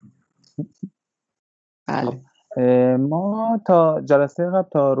خب بله ما تا جلسه قبل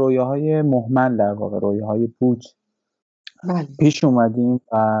تا رویاهای مهمل، در واقع رویاهای پوچ بله پیش اومدیم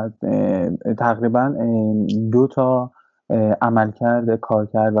و تقریبا 2 تا عملکرد،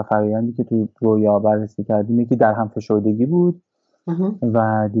 کارکرد و فرآیندی که تو رویا بررسی کردیم، یکی در هم فشردگی بود مهم.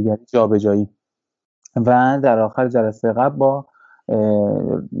 و دیگری جابجایی. و در آخر جلسه قبل با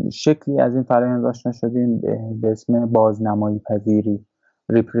شکلی از این فرآیند آشنا شدیم به اسم بازنمایی پذیری،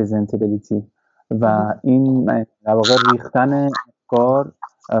 representability، و این در واقع ریختن افکار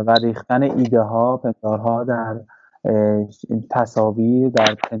و ریختن ایده ها، پندارها در تصاویر،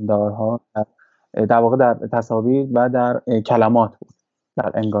 در پندارها، در واقع در تصاویر و در کلمات بود،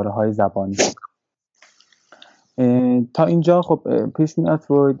 در انگاره های زبانی. تا اینجا خب پیش میاد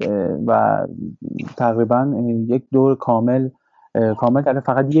فروید و تقریبا یک دور کامل کرده،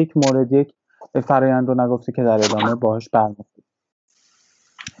 فقط یک مورد، یک فرایند رو نگفته که در ادامه باهاش برمی‌گردیم.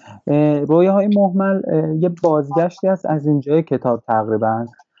 رویاهای مهمل یه بازگشتی است از اینجای کتاب تقریبا،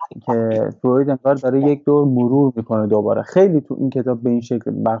 که فروید انگار داره یک دور مرور میکنه دوباره. خیلی تو این کتاب به این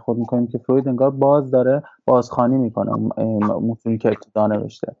شکل برخورد میکنیم که فروید انگار داره بازخوانی میکنه متونی که ابتدا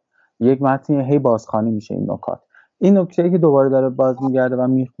نوشته، یک متن هی بازخوانی میشه این نکات. این نکته‌ای که دوباره داره باز میگرده و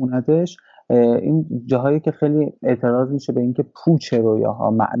میخوندش، این جاهایی که خیلی اعتراض میشه به اینکه پوچ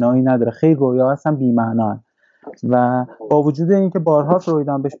رویاها معنایی نداره، خیلی رویا هستن بی معنا، و با وجود اینکه بارها فروید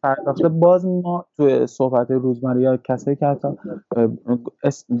هم بهش پرداخته، باز ما تو صحبت روزمره یا کسایی که حتی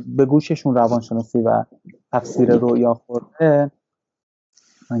به گوششون روانشناسی و تفسیر رویا خورده،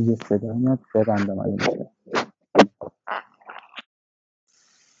 من یه صدا میاد ببندم اگه میشه.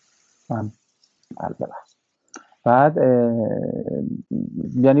 بعد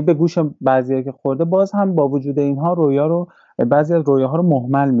یعنی به گوش بعضیا که خورده، باز هم با وجود اینها رویا رو، بعضی از رویاها رو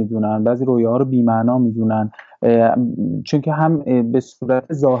مهمل میدونن، بعضی رویاها رو بی‌معنا میدونن، چون که هم به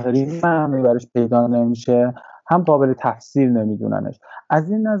صورت ظاهری معنی برش پیدا نمیشه، هم قابل تفسیر نمیدوننش.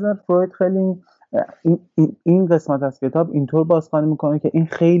 از این نظر فروید خیلی این قسمت از کتاب اینطور بازخوانی میکنه که این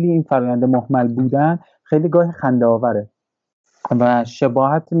خیلی این فرآیند مهمل بودن خیلی گاهی خنده آوره و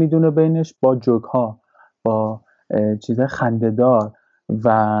شباهت میدونه بینش با جوک ها، با چیزای خنده‌دار،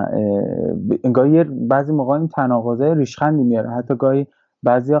 و گاهی بعضی موقع این تناقضای ریشخندی میاره. حتی گاهی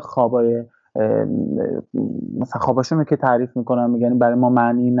بعضی خوابای مثلا خواباشون رو که تعریف میکنن، میگن برای ما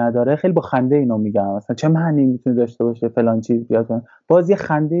معنی نداره، خیلی با خنده اینو میگن، مثلا چه معنی میتونه داشته باشه فلان چیز، بیاد باز یه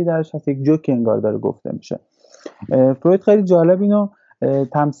خنده درش هست، یک جوک انگار داره گفته میشه. فروید خیلی جالب اینو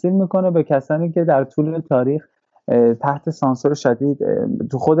تمثیل میکنه به کسانی که در طول تاریخ تحت سانسور شدید،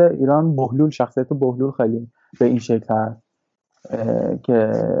 تو خود ایران بهلول، شخصیت بهلول خیلی به این شکل هست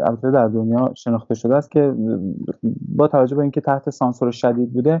که البته در دنیا شناخته شده است، که با توجه به اینکه تحت سانسور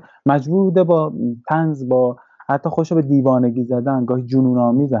شدید بوده، مجبور بوده با طنز، با حتی خودشو به دیوانگی زدن، گاهی جنون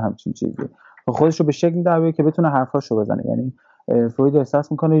آمیز همچین چیزی، و خودشو به شکلی در بیاره که بتونه حرفاشو بزنه. یعنی فروید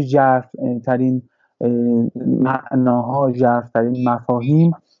احساس میکنه ژرف ترین معناها، ژرف ترین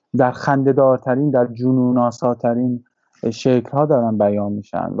مفاهیم در خنده‌دارترین، در جنون‌آساترین شکل‌ها دارن بیان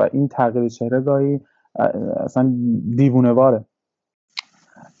میشن، و این تغییر چهره گاهی اصلا دیوونه‌واره.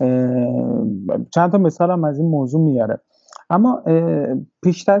 چند تا مثال هم از این موضوع میاره. اما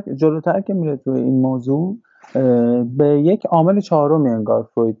پیشتر جلوتر که میره توی این موضوع، به یک عامل چهارمی انگار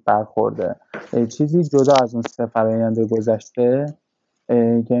فروید برخورده، چیزی جدا از اون سه فرآیند گذشته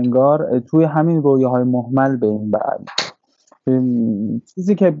که انگار توی همین رویاهای مهمل به این بعد،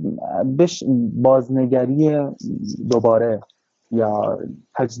 چیزی که بهش بازنگری دوباره یا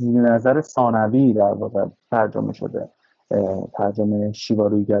تجدید نظر ثانوی در واقع ترجمه شده، ترجمه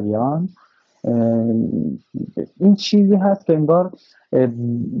شیوارویگریان. این چیزی هست که انگار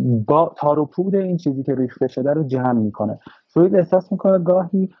با تار و پود این چیزی که ریخته شده رو جمع میکنه. فروید احساس میکنه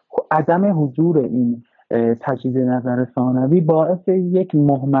گاهی عدم حضور این تجدید نظر ثانوی باعث یک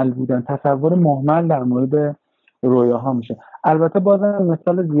مهمل بودن، تصور مهمل در مورد رویاها میشه. البته بازم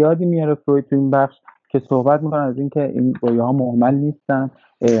مثال زیادی میاره فروید تو این بخش که صحبت میکنه از اینکه این رویاها مهمل نیستن،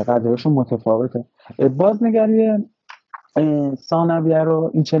 قضایاشون متفاوته. بازنگری ثانویه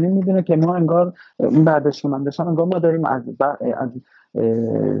رو این چنین میدونه که ما انگار این برداشت که من داشتم، انگار ما داریم از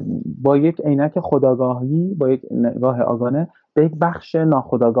با یک عینک خودآگاهی، با یک نگاه آگاهانه به یک بخش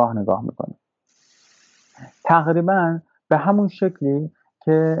ناخودآگاه نگاه میکنه، تقریبا به همون شکلی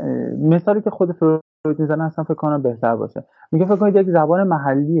که مثالی که خود فروید میزنه اصلا فکر کنم بهتر باشه. میگه فکر کنید یک زبان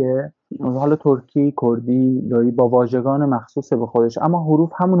محلیه، حالا ترکی، کردی، داری با واژگان مخصوص به خودش، اما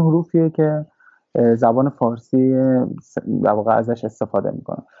حروف همون حروفیه که زبان فارسی در واقع ازش استفاده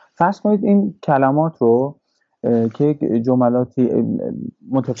میکنه. فرض کنید این کلمات رو که جملاتی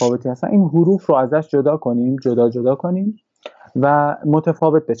متفاوتی هستن، این حروف رو ازش جدا کنیم، جدا کنیم، و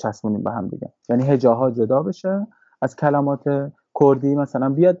متفاوت بچسبونیم به هم دیگه، یعنی هجاها جدا بشه از کلمات کردی مثلا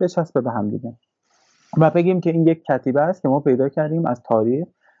بیاد بچسبه به هم دیگه و بگیم که این یک کتیبه است که ما پیدا کردیم از تاریخ،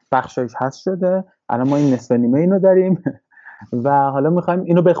 بخشایش هست شده، الان ما این نصف نیمه اینو داریم و حالا میخوایم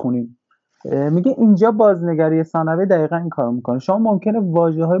اینو بخونیم. میگه اینجا بازنگری ثانوی دقیقا این کارو میکنه. شما ممکنه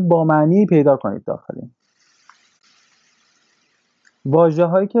واژه‌های با معنی پیدا کنید داخل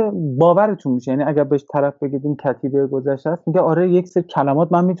واژه‌هایی که باورتون میشه، یعنی اگر بهش طرف بگید این کتیبه گذشته است، میگه آره یک سری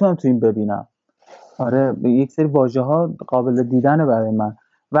کلمات من میتونم تو این ببینم، آره یک سری واژه‌ها قابل دیدنه برای من.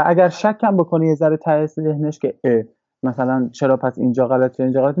 و اگر شکم بکنی یه ذره ته ذهنش که مثلا چرا پس اینجا غلط چرا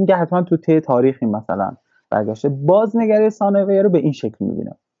اینجا غلط، میگه حتما تو ته تاریخی مثلا برگشته. بازنگری ثانویه رو به این شکل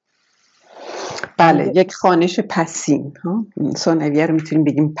میبینم. بله، یک خوانش پسین ها، ثانویه رو میتونیم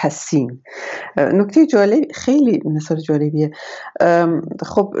بگیم پسین. نکته جالب، خیلی مثال جالبیه.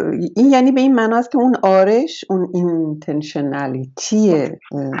 خب این یعنی به این معنی است که اون آرش، اون اینتنشنالیتی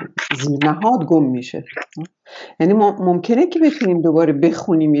زیرنهاد گم میشه. یعنی ما ممکنه که بتونیم دوباره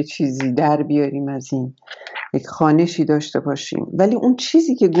بخونیم، یه چیزی در بیاریم از این، یک خوانشی داشته باشیم، ولی اون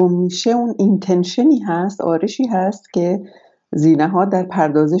چیزی که گم میشه اون اینتنشنی هست، آرشی هست که زیرنهاد در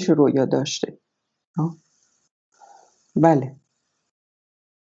پردازش رویا داشته. بله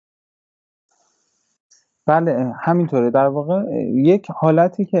بله همینطوره. در واقع یک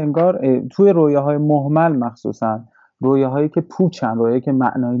حالتی که انگار توی رویاهای مهمل، مخصوصا رویاهایی که پوچن، رویاهایی که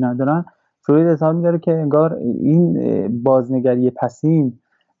معنایی ندارن، فروید اظهار می‌داره که انگار این بازنگری پسین،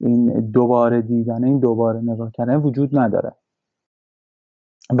 این دوباره دیدن، این دوباره نگاه کردن وجود نداره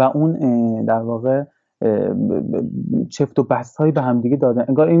و اون در واقع چفت و بست‌هایی به همدیگه دادن.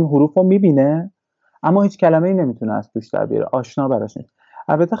 انگار این حروف رو می‌بینه اما هیچ کلمه‌ای نمیتونه از توش در بیاره، آشنا براش نیست.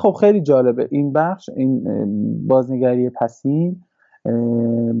 البته خب خیلی جالبه این بخش، این بازنگری پسین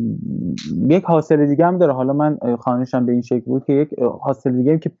یک حاصل دیگه هم داره. حالا من خوانشم به این شکل بود که یک حاصل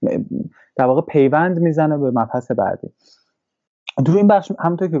دیگه که در واقع پیوند میزنه به مبحث بعدی. تو این بخش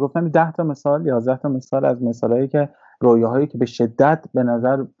همونطور که گفتم 10 تا مثال، 11 تا مثال از مثالایی که رویاهایی که به شدت به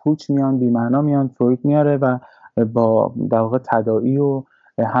نظر پوچ میان، بی معنا میان، فروید میاره و با در واقع تداعی و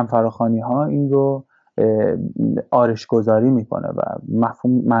همفراخوانی ها این رو آرشگزاری میکنه و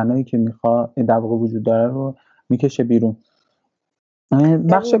مفهوم معنایی که میخواد در واقع وجود داره رو میکشه بیرون.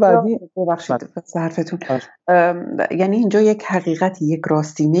 بخش بعدی، ببخشید حرفتون، یعنی اینجا یک حقیقت، یک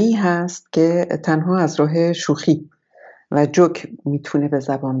راستینه‌ای هست که تنها از راه شوخی و جوک میتونه به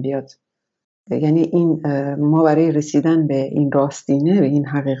زبان بیاد. یعنی این ما برای رسیدن به این راستینه، به این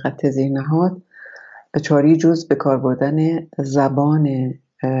حقیقت زیرنهاد، چاری جز به کار بردن زبان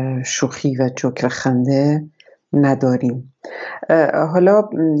شوخی و جوک و خنده نداریم. حالا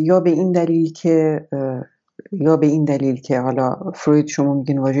یا به این دلیل که حالا فروید شما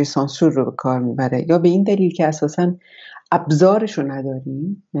میگین واژه سانسور رو به کار میبره، یا به این دلیل که اساساً ابزارش رو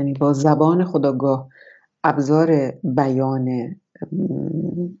نداریم، یعنی با زبان خودآگاه ابزار بیان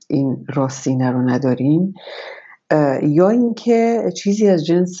این راستینه رو نداریم، یا اینکه چیزی از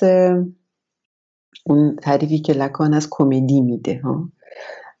جنس اون تعریفی که لکان از کمدی میده ها.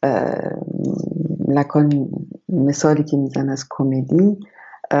 لکان مثالی که میزن از کمدی،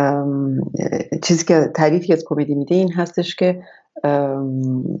 چیزی که تعریفی از کمدی میده این هستش که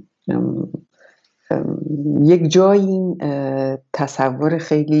یک جایی این تصور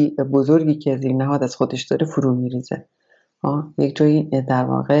خیلی بزرگی که زیرنهاد از خودش داره فرو میریزه. یک جایی در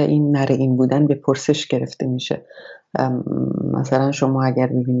واقع این نره این بودن به پرسش گرفته میشه. مثلا شما اگر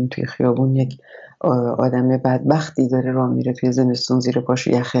ببینید توی خیابون یک آدم بدبختی داره راه میره توی زمستون، زیر پاش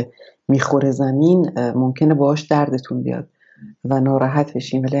یخ میخوره زمین، ممکنه باهاش دردتون بیاد و ناراحت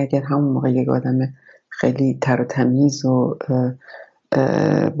بشین، ولی اگر همون موقع یک آدم خیلی تر و تمیز و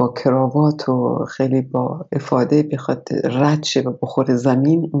با کراوات و خیلی با افاده بخواد رد شه و بخوره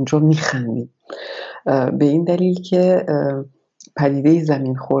زمین، اونجا میخندیم. به این دلیل که پدیده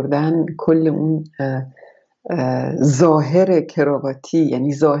زمین خوردن کل اون ظاهر کراواتی،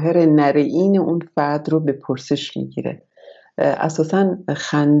 یعنی ظاهر نرئین اون فرد رو به پرسش میگیره. اساساً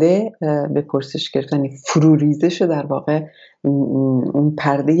خنده به پرسش گرفتن، فروریزش در واقع اون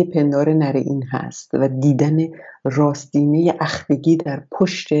پرده پندار نرئین هست و دیدن راستینه اخفگی در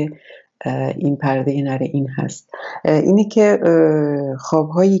پشت این پرده نرئین هست. اینی که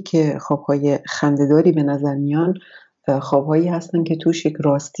خوابهای خنده‌داری به نظر میان، خوابهایی هستن که توش یک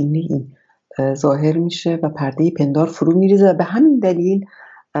راستینه‌ای ظاهر میشه و پرده پندار فرو میریزه و به همین دلیل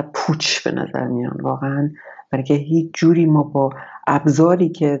پوچ به نظر میان واقعا، برای که هیچ جوری ما با ابزاری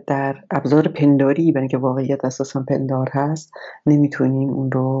که در ابزار پنداری، برای که واقعیت اساسا پندار هست، نمیتونیم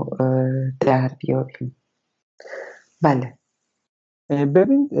اون رو در بیابیم. بله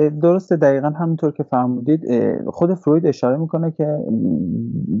ببین درسته، دقیقا همونطور که فرمودید. خود فروید اشاره میکنه که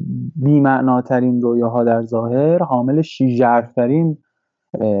بی‌معناترین رویاها در ظاهر حامل شیرجرفترین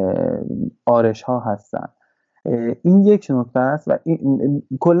آرش ها هستن. این یک نکته است و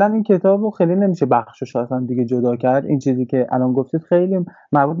کلا این کتاب رو خیلی نمیشه بخشش اصلا دیگه جدا کرد. این چیزی که الان گفتید خیلی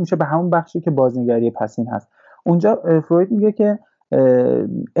مربوط میشه به همون بخشی که بازنگری پسین هست. اونجا فروید میگه که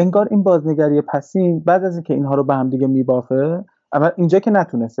انگار این بازنگری پسین بعد از اینکه اینها رو به هم دیگه میبافه، اول اینجا که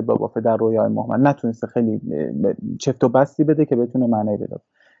نتونسته ببافه در رویای مهمل، نتونسته خیلی چفت و بستی بده که بتونه معنی بده،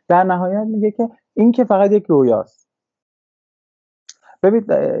 در نهایت میگه که این که فقط یک رویاست. ببین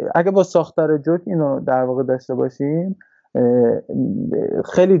اگه با ساختار جوک اینو در واقع داشته باشیم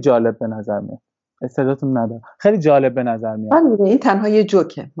خیلی جالب به نظر میاد. صداتون نداره، خیلی جالب به نظر میاد. این تنها یه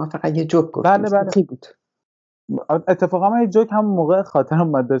جوکه، ما فقط یه جوک گفتیم. بله. بود اتفاقا من یه جوک هم موقع خاطرم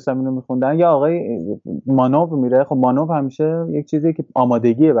اومد داشتم اینو میخوندن، یا آقای مانور میره. خب مانور همیشه یک چیزی که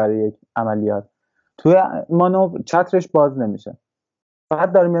آمادگیه برای یک عملیات، توی مانور چترش باز نمیشه،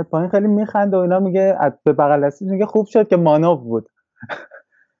 فقط داره میاد پایین، خیلی میخنده و اینا، میگه به بغل دستی میگه خوب شد که مانور بود.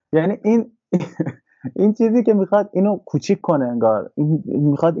 یعنی این چیزی که میخواد اینو کوچیک کنه، انگار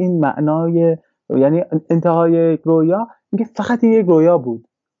میخواد این معنای، یعنی انتهای یک رویا میگه فقط این یک رویا بود.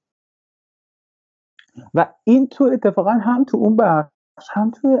 و این تو اتفاقا هم تو اون بخش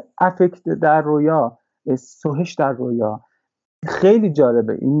هم تو افکت در رویا، سوهش در رویا خیلی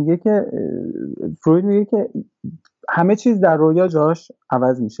جالبه. این میگه که فروید میگه که همه چیز در رویا جاش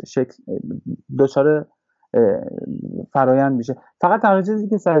عوض میشه، شکل دچار فرایند میشه، فقط تنها چیزی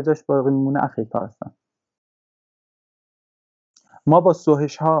که سر جاش باقی میمونه افکت ها هستن. ما با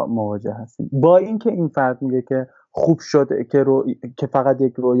سوهش ها مواجه هستیم، با اینکه این فرد میگه که خوب شد که فقط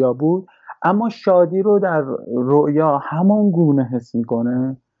یک رویا بود، اما شادی رو در رویا همون گونه حس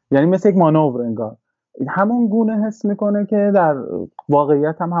میکنه، یعنی مثل یک مانور انگار همون گونه حس میکنه که در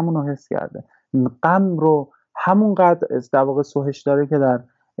واقعیت هم همون رو حس کرده. غم رو همون قدر در واقع سوهش داره که در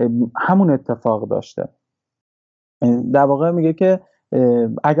همون اتفاق داشته. در واقع میگه که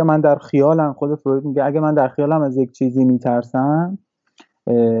اگه من در خیالم، خود فروید میگه اگه من در خیالم از یک چیزی میترسم،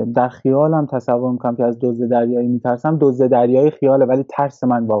 در خیالم تصور میکنم که از دزد دریایی میترسم، دزد دریایی خیاله ولی ترس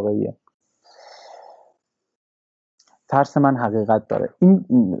من واقعیه، ترس من حقیقت داره. این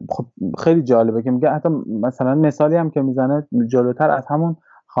خب خیلی جالبه که میگه حتی مثلا مثالی هم که میزنه جلوتر از همون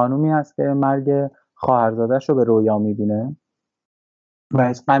خانومی هست که مرگ خواهرزادش رو به رویا میبینه و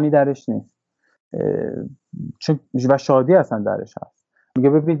هیچ غمی درش نیست، چون و شادی اصلا درش هست. میگه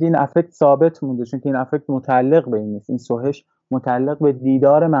ببینید این افکت ثابت مونده، چون که این افکت متعلق به این نیست، این سوهش متعلق به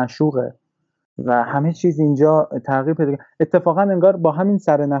دیدار معشوقه و همه چیز اینجا تغییر پیدا کرده. اتفاقا انگار با همین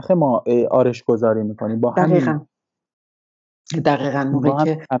سرنخه ما آرشگزاری میکنیم، با همین دقیقاً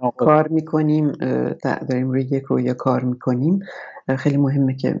موقعی که کار میکنیم، داریم روی یک رویا کار میکنیم، خیلی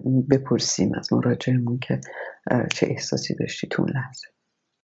مهمه که بپرسیم از مراجعمون که چه احساسی داشتی تو اون لحظه.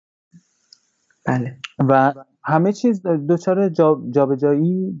 بله. و همه چیز دچار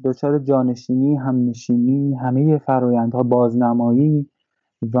جابجایی، دچار جانشینی، همنشینی، همه فرآیندها بازنمایی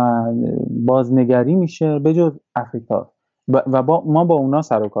و بازنگری میشه به جز افکت‌ها و ما با اونا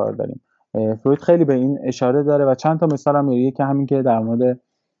سر و کار داریم. فروید خیلی به این اشاره داره و چند تا مثال هم میاره که همین که در مورد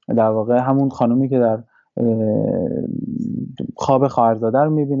در واقع همون خانومی که در خواب خواهرزاده رو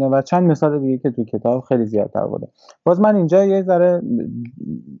میبینه و چند مثال دیگه که تو کتاب خیلی زیادتر بوده. باز من اینجا یه ذره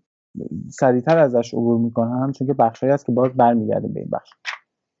سریعتر ازش عبور میکنم چون که بخشایی هست که باز برمیگردیم به این بخش.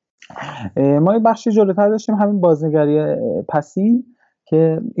 ما یه بخشی جلوتر داشتیم همین بازنگری پسین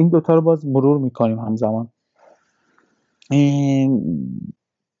که این دوتا رو باز مرور میکنیم همزمان.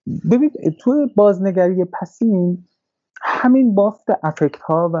 ببینید تو بازنگری پسین همین بافت افکت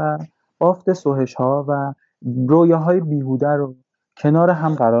ها و بافت سوهش ها و رویاهای بیهوده رو کنار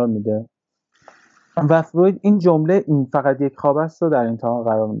هم قرار میده و فروید این جمله این فقط یک خواب است رو در انتها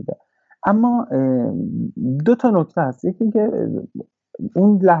قرار میده. اما دو تا نکته هست. یکی که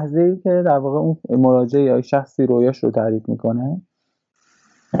اون لحظه‌ای که در واقع اون مراجع یا شخصی رویاش رو تعریف میکنه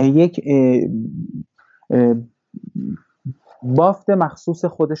یک بافت مخصوص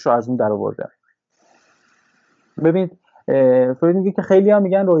خودش رو از اون در آورده. ببینید فروید میگه که خیلی ها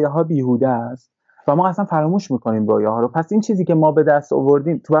میگن رویاها بیهوده است و ما اصلا فراموش میکنیم رویاها رو. پس این چیزی که ما به دست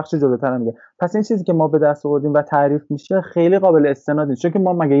آوردیم، تو بخش جلوتر میگه پس این چیزی که ما به دست آوردیم و تعریف میشه خیلی قابل استناد نیست، چون که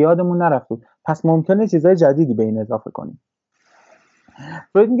ما مگه یادمون نرفت، پس ممکنه چیزای جدیدی به این اضافه کنیم.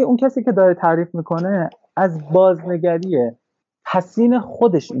 فروید میگه اون کسی که داره تعریف میکنه از بازنگری حسین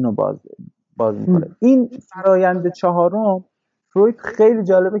خودش اینو باز میکنه. این فرایند چهارم فروید خیلی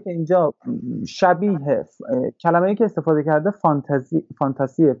جالبه که اینجا شبیه کلمه‌ای که استفاده کرده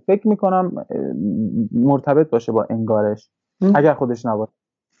فانتزیه، فکر میکنم مرتبط باشه با انگارش. اگر خودش نباشه.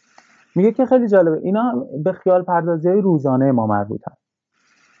 میگه که خیلی جالبه اینا به خیال پردازی های روزانه ما مربوطن.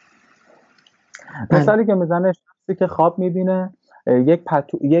 مثالی که میزنه شخصی که خواب میبینه یک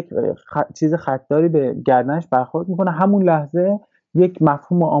چیز خطداری به گردنش برخورد میکنه، همون لحظه یک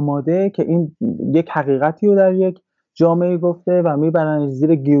مفهوم آماده که این یک حقیقتی رو در یک جامعه گفته و میبرنش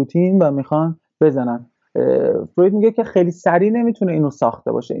زیر گیوتین و میخوان بزنن. فروید میگه که خیلی سریع نمیتونه اینو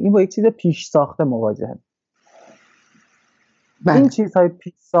ساخته باشه، این با یک چیز پیش ساخته مواجهه. این چیزهای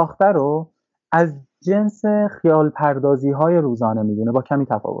پیش ساخته رو از جنس خیال پردازی های روزانه میدونه با کمی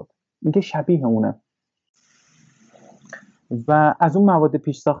تفاوت. اینکه شبیه اونه و از اون مواد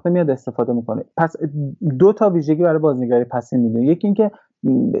پیش ساخته میاد استفاده میکنه. پس دو تا ویژگی برای بازنگری پسین میدونه. یکی اینکه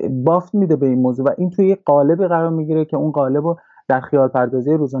بافت میده به این موضوع و این توی یک قالبی قرار میگیره که اون قالب رو در خیال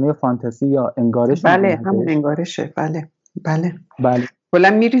پردازی روزانه یا فانتزی یا انگارش بله همون انگارشه. بله کلا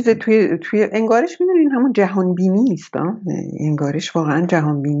میریزه توی انگارش. میدونین همون جهان بینی است. انگارش واقعا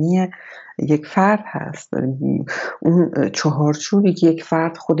جهان بینی یک فرد هست، اون چهارچوبی که یک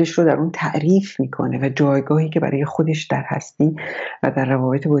فرد خودش رو در اون تعریف میکنه و جایگاهی که برای خودش در هستی و در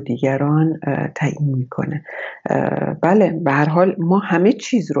روابط با دیگران تعیین میکنه. بله به هر حال ما همه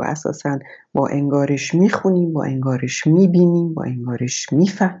چیز رو اساساً با انگارش میخونیم، با انگارش میبینیم، با انگارش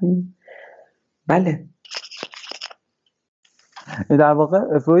میفهمیم. بله در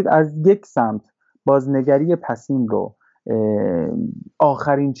واقع فروید از یک سمت بازنگری پسین رو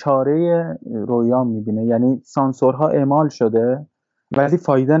آخرین چاره رویا میبینه، یعنی سانسورها اعمال شده ولی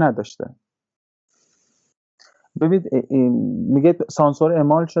فایده نداشته. ببینید میگه سانسور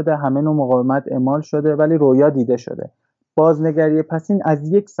اعمال شده، همه نوع مقاومت اعمال شده ولی رویا دیده شده. بازنگری پسین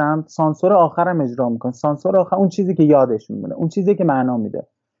از یک سمت سانسور آخرم اجرا میکنه. سانسور آخر اون چیزی که یادش میمونه، اون چیزی که معنا میده،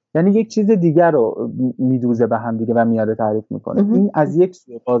 یعنی یک چیز دیگر رو میدوزه به هم دیگه و میاره تعریف میکنه. این از یک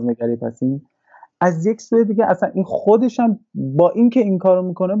سوی بازنگری پسین. از یک سوی دیگه اصلا این خودش هم با اینکه این کارو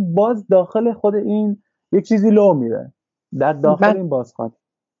میکنه باز داخل خود این یک چیزی لو میره در داخل این بازخوانی.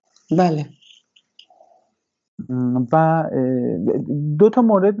 بله و دو تا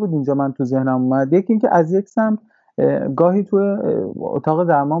مورد بود اینجا من تو ذهنم اومد. یکی اینکه از یک سمت گاهی تو اتاق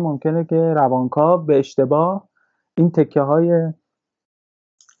درمان ممکنه که روانکاو به اشتباه این تکه های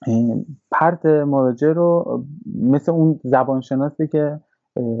پرت مراجع رو مثل اون زبانشناسی که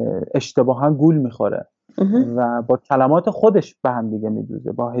اشتباها گول میخوره و با کلمات خودش به هم دیگه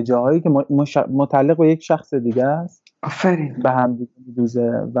میدوزه، با هجاهایی که متعلق به یک شخص دیگه است به هم دیگه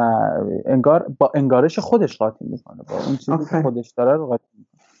میدوزه و انگار با انگارش خودش قاطی میکنه، با اون چیزی که خودش داره رو قاطی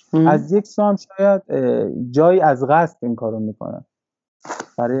میکنه. از یک سو هم شاید جایی از قصد این کارو میکنه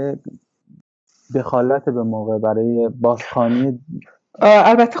برای دخالت به موقع، برای بازخوانی.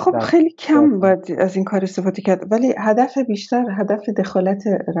 البته خب خیلی کم باید از این کار استفاده کرد، ولی هدف دخالت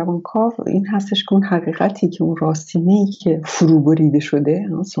روانکاو این هستش که اون حقیقتی که اون راستینه‌ای که فرو بریده شده،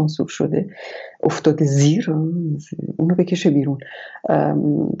 سانسور شده، افتاده زیر، اونو بکشه بیرون.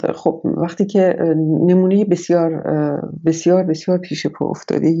 خب وقتی که نمونه بسیار بسیار بسیار پیش پا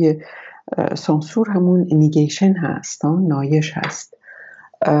افتاده سانسور همون نیگیشن هست، نایش هست.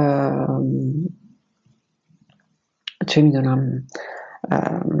 چه میدونم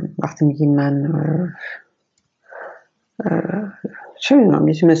وقتی میگیم من چه میدونم،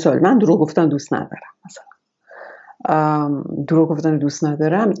 یه مثال، من دروغ گفتن دوست ندارم، مثلا دروغ گفتن دوست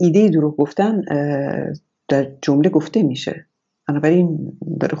ندارم، ایده دروغ گفتن در جمله گفته میشه، بنابراین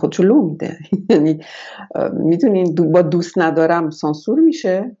داره خودشو لو میده. یعنی میدونین با دوست ندارم سانسور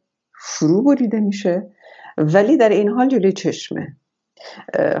میشه، فرو بریده میشه، ولی در این حال جلوی چشمه.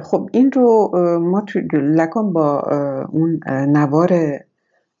 خب این رو ما تو لکن با اون نوار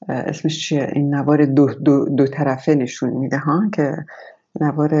اسمش چیه، این نوار دو طرفه نشون میده ها، که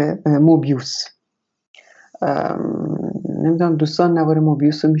نوار موبیوس. نمیدونم دوستان نوار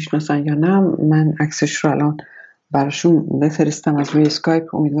موبیوس رو میشناسن یا نه. من عکسش رو الان براشون بفرستم از روی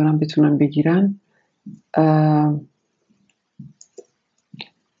اسکایپ، امیدوارم بتونن بگیرن.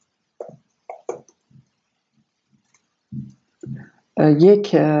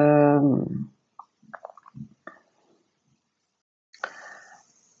 یک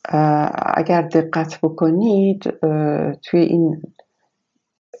اگر دقت بکنید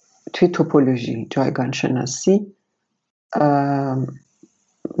توی توپولوژی جایگان شناسی،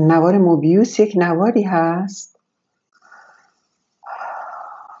 نوار موبیوس یک نواری هست.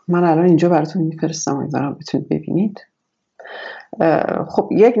 من الان اینجا براتون میفرستم، امیدوارم بتونید ببینید. خب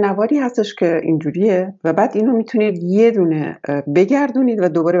یک نواری هستش که اینجوریه و بعد اینو میتونید یه دونه بگردونید و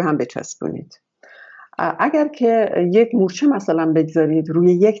دوباره به هم بچسبونید. اگر که یک مورچه مثلا بگذارید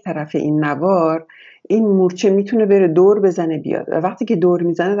روی یک طرف این نوار، این مورچه میتونه بره دور بزنه بیاد و وقتی که دور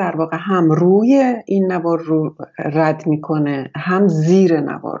میزنه در واقع هم روی این نوار رو رد میکنه هم زیر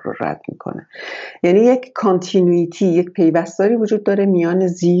نوار رو رد میکنه. یعنی یک کانتینویتی، یک پیوستاری وجود داره میان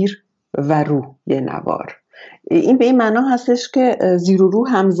زیر و رو یه نوار. این به این معنا هستش که زیر و رو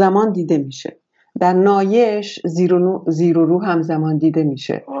همزمان دیده میشه. در نایش زیر و رو همزمان دیده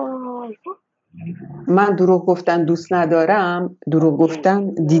میشه. من دروغ گفتن دوست ندارم، دروغ گفتن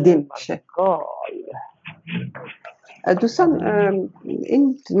دیده میشه. دوستان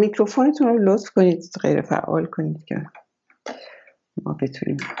این میکروفونتون رو لطف کنید غیر فعال کنید که ما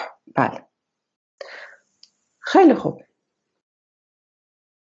بتونیم. بله خیلی خوب.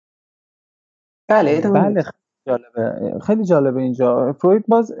 بله ادامه بله خیلی جالبه اینجا. فروید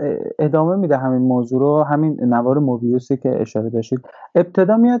باز ادامه میده همین موضوع رو، همین نوار موبیوسی که اشاره داشتید.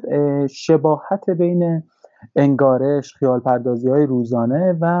 ابتدا میاد شباهت بین انگارش، خیال پردازی های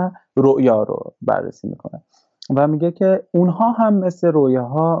روزانه و رؤیا رو بررسی میکنه و میگه که اونها هم مثل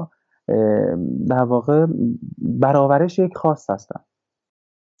رویاها در واقع برآورش یک خاص هستن.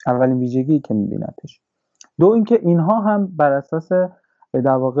 اولین ویژگی که میبینتش. دو اینکه اینها هم بر اساس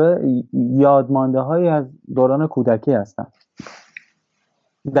در واقع یادمانده هایی از دوران کودکی هستن،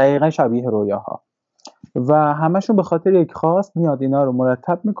 دقیقا شبیه رویاها، و همشون به خاطر یک خواست میاد اینا رو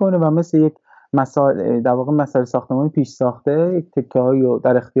مرتب میکنه و مثل یک در واقع مسائل ساختمانی پیش ساخته یک تکه هایی رو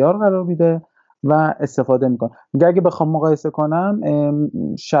در اختیار قرار میده و استفاده میکنه. میگه اگه بخوام مقایسه کنم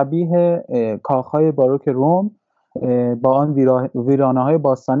شبیه کاخهای باروک روم با آن ویرانه های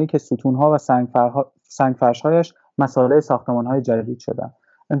باستانی که ستون ها و سنگ فرش هایش مساله ساختمان های جدید شدن.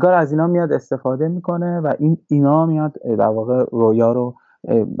 انگار از اینا میاد استفاده میکنه و اینا میاد در واقع رویا رو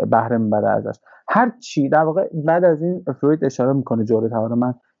بهره میبره ازش. هر چی در واقع بعد از این فروید اشاره میکنه جلوتر رو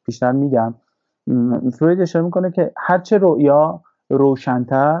من بیشتر میگم. فروید اشاره میکنه که هرچه رؤیا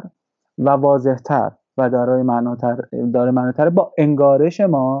روشن‌تر و واضح‌تر و داره معناتر با انگارش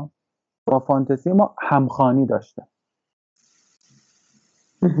ما، با فانتزی ما همخوانی داشته.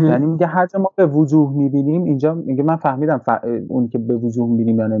 یعنی میگه هر جا ما به وضوح میبینیم، اینجا میگه من فهمیدم اون که به وضوح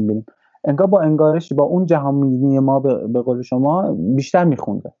میبینیم یا نمیبینیم، انگار با انگارش با اون جهان بینی ما به قول شما بیشتر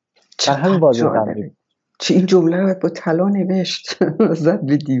میخونده. در همین واضح چه این جمله رو با طلا نوشت زد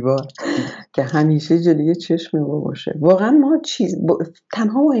به دیوار که همیشه جلوی چشم ما باشه. واقعا ما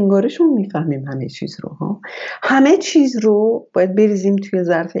تنها با انگارشمون میفهمیم همه چیز رو ها. همه چیز رو باید بریزیم توی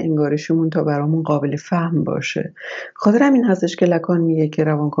ظرف انگارشمون تا برامون قابل فهم باشه. خاطر همین هستش که لکان میگه که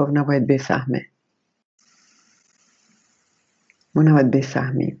روانکاو نباید بفهمه. ما نباید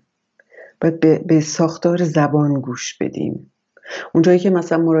بفهمیم، باید به ساختار زبان گوش بدیم. اونجایی که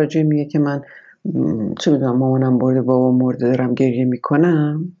مثلا مراجع میگه که من چه میدونم مامانم برده بابا مرده دارم گریه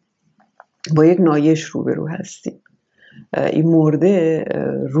میکنم، با یک نایش روبرو هستیم. این مرده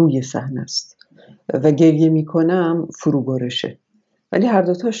روی صحنه است و گریه میکنم فروبارشه، ولی هر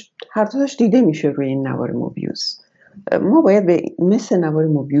دوتاش دیده میشه روی این نوار موبیوس. ما باید مثل نوار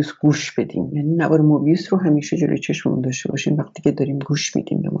موبیوس گوش بدیم، یعنی نوار موبیوس رو همیشه جلوی چشممون داشته باشیم وقتی که داریم گوش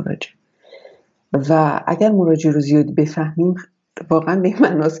میدیم به مراجع. و اگر مراجع رو زیاد بفهمیم واقعا به این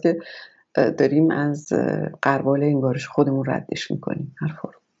معناست که داریم از غربال انگارش خودمون ردش میکنیم حرفا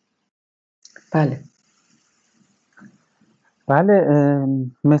رو. بله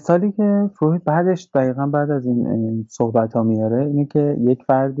مثالی که فروید بعدش دقیقا بعد از این صحبت ها میاره اینه که یک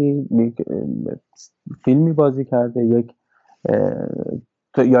فردی یک فیلمی بازی کرده،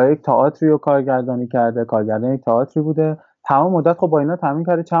 یا یک تئاتری رو کارگردانی کرده، کارگردان یک تئاتری بوده، تمام مدت خب با اینا تمرین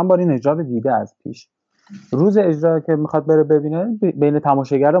کرده، چند بار این اجرا رو دیده از پیش. روز اجرا که میخواد بره ببینه، بین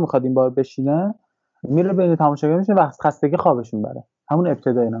تماشاگر رو میخواد این بار بشینه، میره بین تماشاگر میشه و خستگی خوابش میبره. همون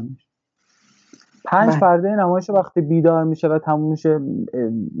ابتدای نمایش 5 پرده نمایش وقتی بیدار میشه و تموم میشه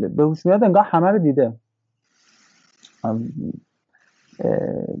به هوش میاد انگار همه رو دیده.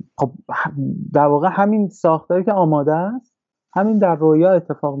 خب در واقع همین ساختاری که آماده است همین در رویا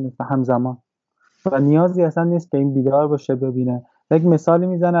اتفاق میفته همزمان و نیازی اصلا نیست که این بیدار باشه ببینه. یک مثالی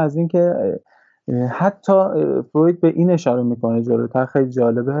میزنه از این که حتی فروید به این اشاره میکنه جلوتر، خیلی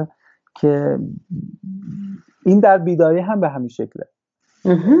جالبه، که این در بیداری هم به همین شکله.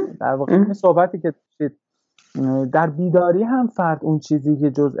 در واقع این صحبتی که در بیداری هم فرد اون چیزی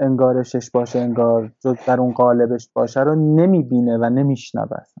که جز انگارشش باشه، انگار جز در اون قالبش باشه رو نمیبینه و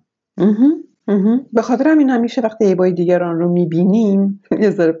نمیشنوه. به خاطر همین همیشه وقتی عیبای دیگران رو میبینیم یه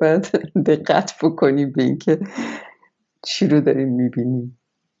ذره باید دقت بکنیم به این که چی رو داریم میبینیم.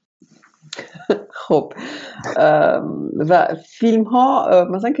 خب و فیلم ها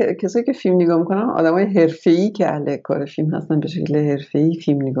مثلا کسایی که فیلم نگاه میکنن، آدمای حرفه‌ای که اهل کار فیلم هستن به شکل حرفه‌ای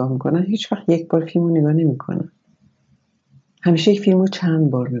فیلم نگاه میکنن، هیچ وقت یک بار فیلم رو نگاه نمیکنن، همیشه یک فیلم رو چند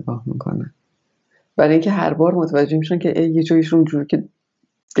بار نگاه میکنن برای اینکه هر بار متوجه میشن که یه جایشون جور که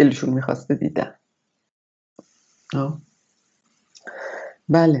دلشون میخواسته دیدن.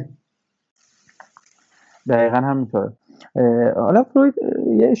 بله دقیقا همینطوره. حالا فروید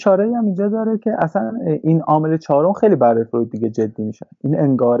یه اشاره هم اینجا داره که اصلا این عامل چهارم خیلی برای فروید دیگه جدی میشه، این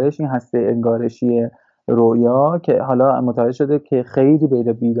انگارش، این هسته انگارشی رویا که حالا متوجه شده که خیلی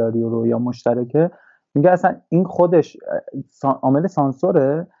بین بیداری و رویا مشترکه. میگه اصلا این خودش عامل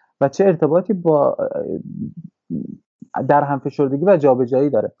سانسوره و چه ارتباطی با در هم فشردگی و جابجایی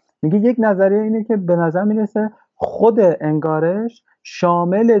داره. میگه یک نظریه اینه که به نظر میرسه خود انگارش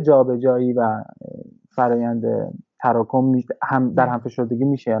شامل جابجایی و فرایند تراکم هم در هم فشردگی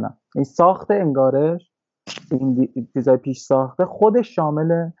میشه یا نه. این ساخت انگارش، این چیزای پیش ساخته خودش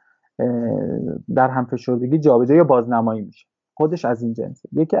شامل در هم فشردگی، جابجایی یا بازنمایی میشه. خودش از این جنسه،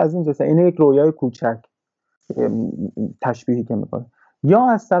 یکی از این جنسه. اینه یک رویای کوچک تشبیهی که میکنه. یا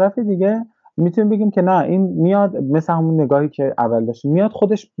از طرف دیگه میتونیم بگیم که نه، این میاد مثل همون نگاهی که اول داشتیم، میاد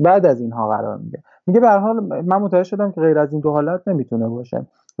خودش بعد از اینها قرار میگه به هر حال من متوجه شدم که غیر از این دو حالت نمیتونه باشه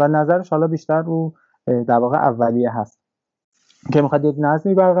و نظرش حالا بیشتر رو در واقع اولیه هست که میخواد یک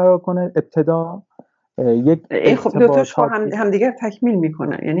نظمی برقرار کنه ابتدا، یک خب دوتاش هم دیگر تکمیل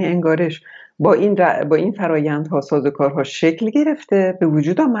میکنن. یعنی انگارش با این فرایندها سازوکارها شکل گرفته، به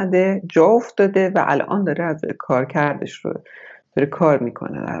وجود آمده، جا افتاده و الان داره از کار کردش رو داره کار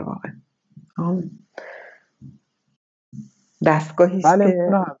میکنه. در واقع دستگاهی است که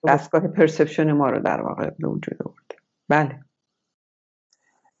دستگاه پرسپشن ما رو در واقع به وجود آورده. بله.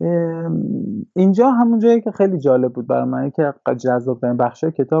 اینجا همون جایی که خیلی جالب بود برای من، که جذاب ترین بخش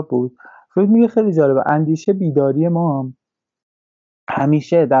کتاب بود، فروید میگه خیلی جالبه، اندیشه بیداری ما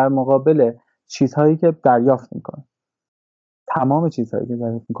همیشه در مقابل چیزهایی که دریافت میکنه، تمام چیزهایی که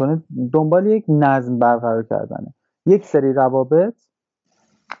دریافت میکنه، دنبال یک نظم برقرار کردنه، یک سری روابط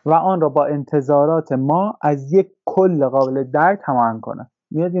و آن را با انتظارات ما از یک کل قابل درک هماهنگ کنه،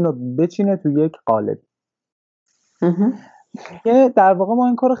 میاد اینو بچینه تو یک قالب. که در واقع ما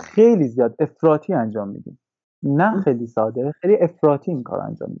این کارو خیلی زیاد افراطی انجام میدیم، نه خیلی ساده، خیلی افراطی این کارو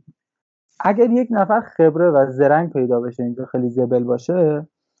انجام میدیم. اگر یک نفر خبره و زرنگ پیدا بشه اینجا، خیلی زبل باشه،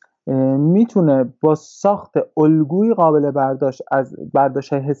 میتونه با ساخت الگوی قابل برداشت از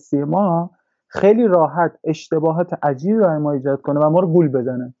برداشت حسی ما خیلی راحت اشتباهات عجیبی برای ما ایجاد کنه و ما رو گول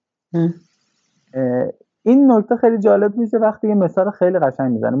بزنه. این نکته خیلی جالب میشه وقتی یه مثال خیلی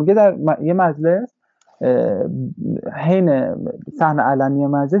قشنگ میزنه. میگه در یه مجلس، حین صحنه علنی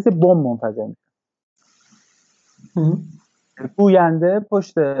مجلس، بمب منفجر میشه. گوینده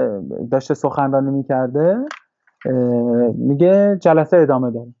پشت داشته سخنرانی میکرده، میگه جلسه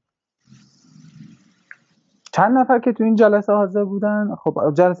ادامه داره. چند نفر که تو این جلسه حاضر بودن،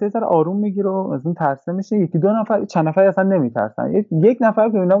 خب جلسه سر آروم میگیره و از اون ترسه میشه. یکی دو نفر، چند نفر اصلا نمیترسن. یک نفر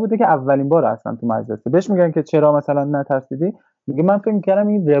که اینا بوده که اولین بار اصلا تو مجلسه، بهش میگن که چرا مثلا نترسیدی؟ میگه من فکر میکردم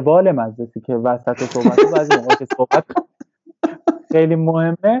این روال مجلسی که وسط صحبت بعضی موقع که صحبت خیلی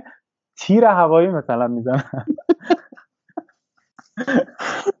مهمه تیر هوایی مثلا میزنن.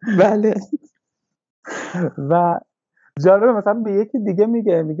 بله. و جالبه مثلا به یکی دیگه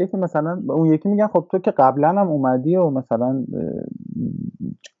میگه که مثلا اون یکی میگن خب تو که قبلا هم اومدی و مثلا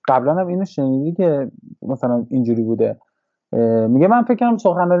قبلا هم اینو شنیدی که مثلا اینجوری بوده. میگه من فکر کنم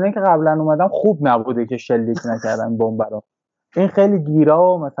سخنرانی که قبلا اومدم خوب نبوده که شلیک نکردن بمب رو، این خیلی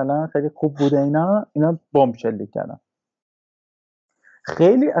گیرا و مثلا خیلی خوب بوده، اینا بمب شلیک کردن.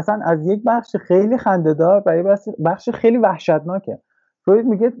 خیلی اصلا از یک بخش خیلی خنده‌دار برای بخش خیلی وحشتناکه. فروید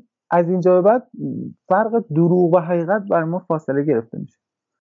میگه از اینجا به بعد فرق دروغ و حقیقت برای ما فاصله گرفته میشه.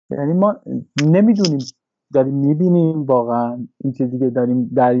 یعنی ما نمیدونیم داریم میبینیم واقعا این چیزی که داریم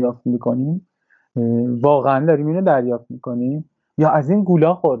دریافت میکنیم، واقعا داریم اینو دریافت میکنیم یا از این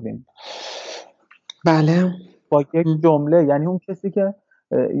گولا خوردیم. بله. با یک جمله، یعنی اون کسی که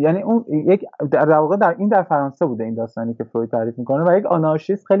یعنی اون یک در واقع در فرانسه بوده این داستانی که فروید تعریف میکنه و یک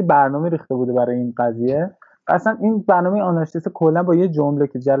آنارشیست خیلی برنامه ریخته بوده برای این قضیه. اصلا این برنامه آنارشیست کلا با یه جمله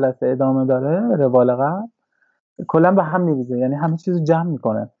که جلسه ادامه داره، روال قبل، کلا به هم میریزه، یعنی همه چیزو جمع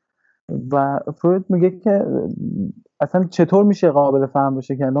میکنه. و فروید میگه که اصلا چطور میشه قابل فهم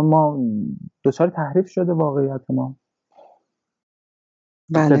بشه که الان ما دچار تحریف شده واقعیت ما.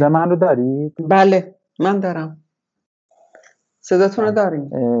 بله. صدا من رو دارید؟ بله من دارم، صداتون رو داریم.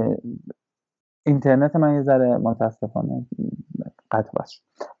 اینترنت من یه ذره متاسفانه قطع شد.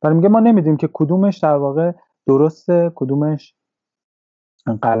 ولی میگه ما نمیدونیم که کدومش در واقع درسته کدومش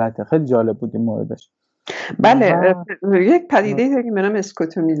غلطه. خیلی جالب بود این موردش. بله. یک پدیده داریم به نام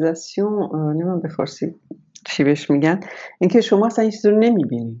اسکوتومیزاسیون، نمیدونم به فارسی چی بهش میگن، اینکه شما اصلا این چیز رو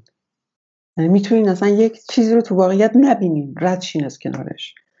نمیبینید، یعنی میتونید اصلا یک چیزی رو تو واقعیت نبینید، رد شین از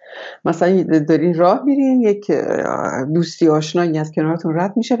کنارش. مثلا دارین راه میرین، یک دوستی آشنایی از کنارتون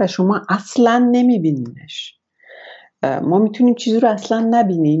رد میشه و شما اصلا نمیبینینش. ما میتونیم چیزی رو اصلا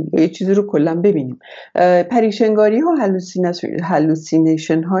نبینیم یا یه چیزی رو کلا ببینیم. پریشنگاری ها،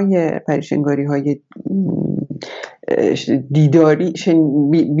 هلوسینیشن های، پریشنگاری های دیداری،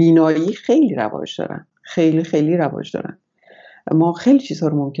 بینایی خیلی رواج دارن، خیلی خیلی رواج دارن. ما خیلی چیزها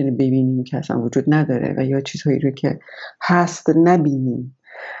رو ممکنه ببینیم که اصلا وجود نداره و یا چیزهایی رو که هست نبینیم.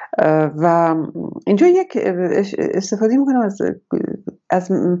 و اینجا یک استفاده میکنم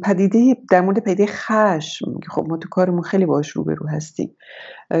از پدیده، در مورد پدیده خشم که خب ما تو کارمون خیلی باهاش روبرو هستیم.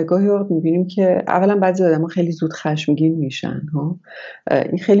 گاهی وقت میبینیم که اولا بعضی آدم ها خیلی زود خشمگین میشن ها.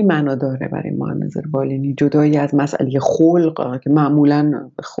 این خیلی معنا داره برای ما نظر بالینی، جدایی از مسئله خلق که معمولا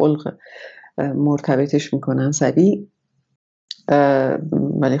خلق مرتبطش میکنن سریع.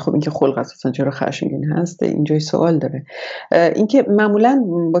 ولی خب اینکه خلق اساسا چرا خشمگین هست اینجای سوال داره. اینکه معمولا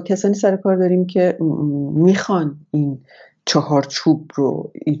با کسانی سر کار داریم که میخوان این چهارچوب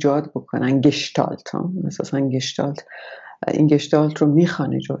رو ایجاد بکنن، گشتالت ها، اساسا گشتالت، این گشتالت رو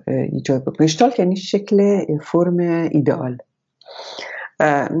میخوان ایجاد بکنن. گشتالت یعنی شکل، فرم ایدئال.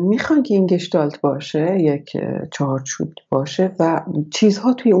 میخوان که این گشتالت باشه، یک چهارچوب باشه و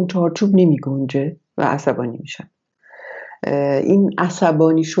چیزها توی اون چهارچوب نمیگنجه و عصبانی میشن. این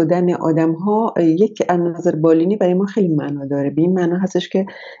عصبانی شدن آدم ها یک از نظر بالینی برای ما خیلی معنا داره. به این معنا هستش که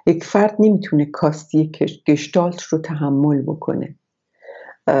یک فرد نمیتونه کاستی گشتالت رو تحمل بکنه.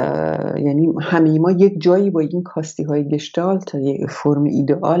 یعنی همه ما یک جایی با این کاستی های گشتالت، یک فرم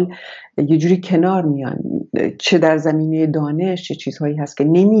ایدئال، یه جوری کنار میان. چه در زمینه دانش چه چیزهایی هست که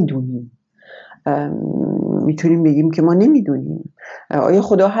نمیدونیم. میتونیم بگیم که ما نمیدونیم آیا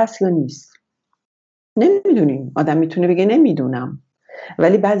خدا هست یا نیست، نمیدونیم. آدم میتونه بگه نمیدونم،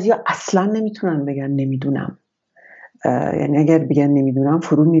 ولی بعضیا اصلا نمیتونن بگن نمیدونم. یعنی اگر بگن نمیدونم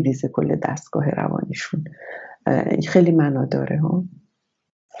فرو میریزه کل دستگاه روانیشون. این خیلی معنا داره ها.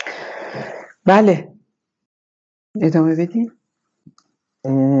 بله، ادامه بدیم.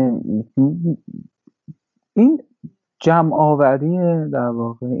 این جمع آوری در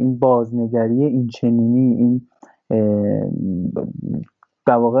واقع، این بازنگری این چنینی، این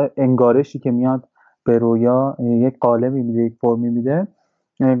در واقع انگارشی که میاد به رویا یک قالبی میده، یک فرمی میده.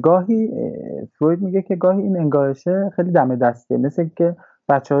 گاهی فروید میگه که گاهی این انگارشه خیلی دم دسته، مثل که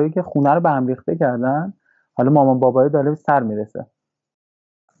بچه‌هایی که خونه رو به هم ریخته کردن، حالا مامان بابایی داره سر میرسه.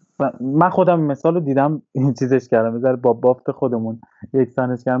 من خودم این مثال رو دیدم، این چیزش کردم، بذار با بافت خودمون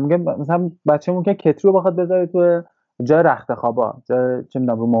یکسانش کردم. میگه مثلا بچه‌مون که کتری رو بخواد بذاره تو جای رخت خوابا، جای چه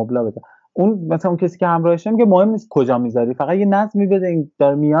میدونم رو مبلا بده، اون مثلا اون کسی که همراهشه میگه مهم نیست کجا میذاری، فقط یه نظمی بده، این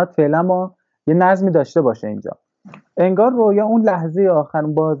داره میاد فعلا ما یه نظمی داشته باشه اینجا. انگار رویا اون لحظه آخر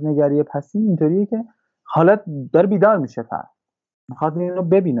بازنگری پسی اینطوریه که حالا داره بیدار میشه، فرد میخواد اینو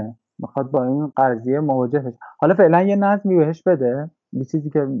ببینه، میخواد با این قضیه مواجه بشه. حالا فعلا یه نظمی بهش بده، یه چیزی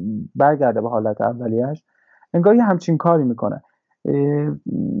که برگرده به حالت اولیش. انگار یه همچین کاری میکنه.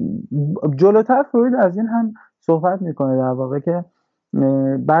 جلوتر فروید از این هم صحبت میکنه در واقع که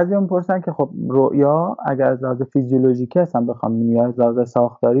بعضی هم میپرسن که خب رؤیا اگر از لحاظ فیزیولوژیکی هستن بخوام یا از لحاظ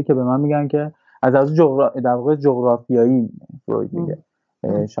ساختاری، که به من میگن که از لحاظ در واقع جغرافیایی، فروید میگه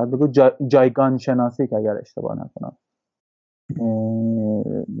شاید بگو جایگان شناسی که اگر اشتباه نکنم،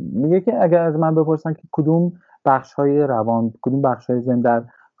 میگه که اگر از من بپرسن که کدوم بخش‌های روان، کدوم بخش‌های ذهن در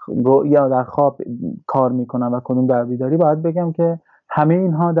رؤیا در خواب کار میکنن و کدوم در بیداری، باید بگم که همه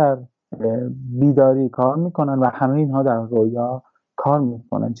اینها در بیداری کار میکنن و همه اینها در رؤیا کار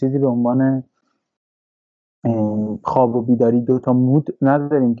میکنن. چیزی به عنوان خواب و بیداری دوتا مود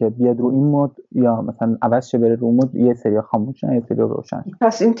نداریم که بیاد رو این مود یا مثلا عوض شه بره رو مود، یه سری خاموش نه یه سری روشن.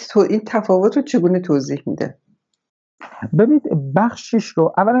 پس این تفاوت رو چگونه توضیح میده؟ ببینید بخشش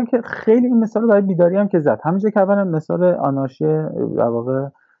رو اولا که خیلی این مثال برای بیداری هم که زد، همینجا که اولا مثال آنارشی در واقع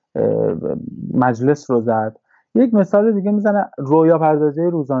مجلس رو زد، یک مثال دیگه میزنه رویا پردازی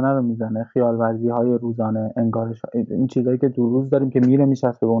روزانه رو میزنه، خیال ورزی های روزانه، انگارش، این چیزایی که دو روز داریم که میره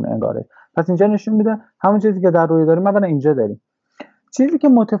میشسته به اون انگارش. پس اینجا نشون میده همون چیزی که در رویا داریم اولا اینجا داریم. چیزی که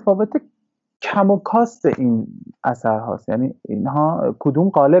متفاوت کم و کاست این اثر هاست، یعنی اینها کدوم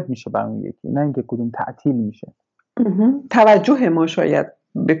غالب میشه بر اون یکی، نه اینکه کدوم تعطیل میشه. توجه ما شاید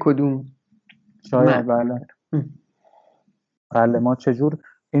به کدوم، شاید بله ما چجور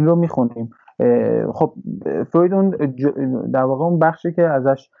این رو میخونیم. خب فروید اون در واقع اون بخشی که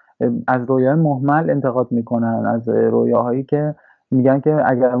ازش از رویاهای مهمل انتقاد میکنن، از رویاهایی که میگن که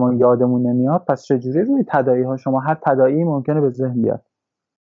اگر ما یادمون نمیاد پس چجوری روی تداعی ها، شما هر تداعی ممکنه به ذهن بیاد،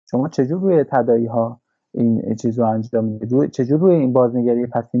 شما چجور روی تداعی ها این چیز رو انجام میدید، چجور روی این بازنگری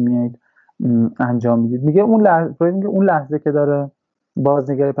پسی میایید انجام میدید. میگه اون لحظه، فروید میگه اون لحظه که داره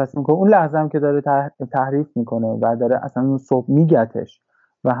بازنگری پس میکنه، اون لحظه هم که داره تحریف میکنه و داره اصلا اون صبح میگتش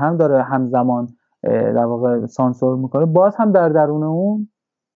و هم داره همزمان در واقع سانسور میکنه، باز هم در درون اون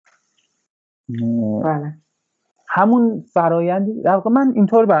بله. همون فرایندی، در واقع من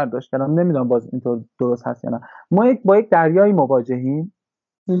اینطور برداشت کردم، نمیدونم باز اینطور درست هست یا نه. ما با یک دریایی مواجهیم.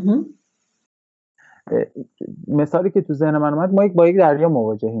 مثالی که تو ذهن من اومد، ما با یک دریا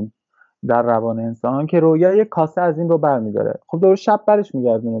مواجهیم در روان انسان که رویا یک کاسه از این رو برمیداره. خب دور شب برش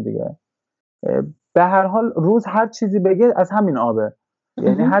میگردونه دیگه. به هر حال روز هر چیزی بگه از همین آبه،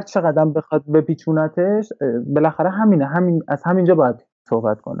 یعنی هر چقدر بخواد بپیچونتش بالاخره همین از همینجا باید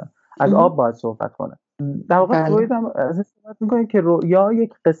صحبت کنه، از آب باید صحبت کنه. در واقع فروید هم از این صحبت میکنه که رویا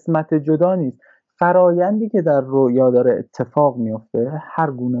یک قسمت جدا نیست، فرایندی که در رویا داره اتفاق میفته،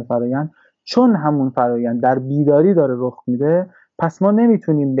 هر گونه فرایند، چون همون فرایند در بیداری داره رخ میده، پس ما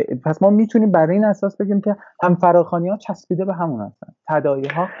میتونیم برای این اساس بگیم که هم فراخوانی‌ها چسبیده به همون هستن،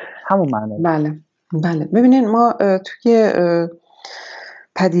 تداعی‌ها همون معنی. بله. ببینین ما توی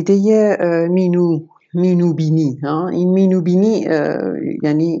پدیده مینو بینی، این مینو بینی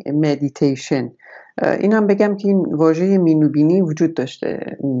یعنی مدیتیشن، این هم بگم که این واژه مینو بینی وجود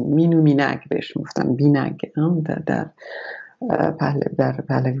داشته، مینو مینگ بهش میگفتن، بینگ در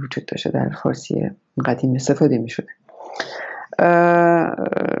پهلوی وجود داشته، در فارسی قدیم استفاده میشده.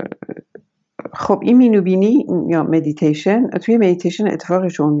 خب این مینوبینی یا مدیتیشن، توی مدیتیشن اتفاقی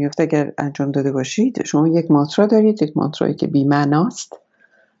شما میفته اگر انجام داده باشید، شما یک مانترا دارید، یک مانترایی که بی معناست.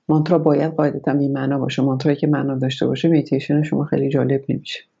 مانترا باید قاعدتا بی معنا باشه، مانترایی که معنا داشته باشه مدیتیشن شما خیلی جالب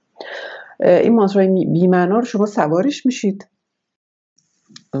نمیشه. این مانترای بی معنا رو شما سوارش میشید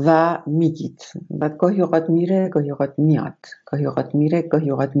و میگید، بعد گاهی اوقات میره، گاهی اوقات میاد، گاهی اوقات میره،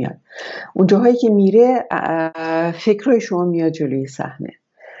 گاهی اوقات میاد. اون جاهایی که میره فکرای شما میاد جلوی صحنه.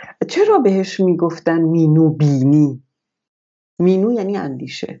 چرا بهش میگفتن مینو بینی؟ مینو یعنی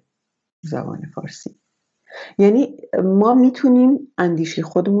اندیشه زبان فارسی، یعنی ما میتونیم اندیشه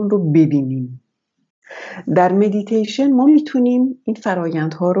خودمون رو ببینیم. در مدیتیشن ما میتونیم این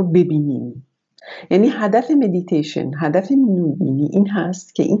فرایندها رو ببینیم. یعنی هدف مدیتیشن، هدف مینو بینی این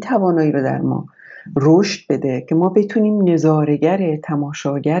هست که این توانایی رو در ما رشد بده که ما بتونیم نظاره‌گر،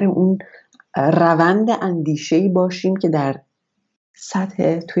 تماشاگر اون روند اندیشه‌ای باشیم که در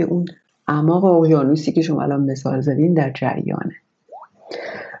سطح، توی اون اعماق اقیانوسی که شما الان مثال زدین در جریانه.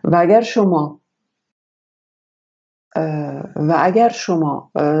 و اگر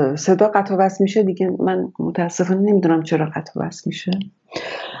شما صدا قطع و وصل میشه دیگه، من متاسفانه نمیدونم چرا قطع و وصل میشه.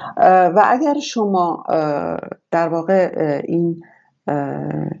 و اگر شما در واقع این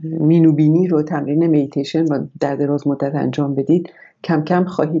مینوبینی رو، تمرین مدیتیشن رو در دراز مدت انجام بدید، کم کم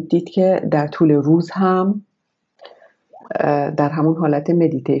خواهید دید که در طول روز هم در همون حالت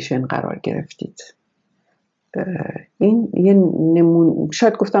مدیتیشن قرار گرفتید. این یه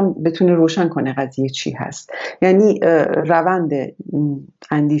شاید گفتم بتونه روشن کنه قضیه چی هست. یعنی روند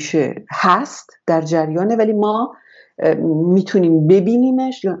اندیشه هست، در جریانه، ولی ما میتونیم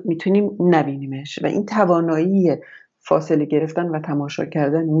ببینیمش یا میتونیم نبینیمش، و این توانایی فاصله گرفتن و تماشا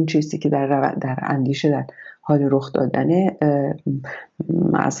کردن اون چیزی که در اندیشه در حال رخ دادنه،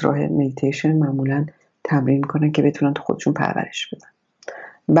 از راه مدیتیشن معمولاً تمرین کنن که بتونن تو خودشون پرورش بدن.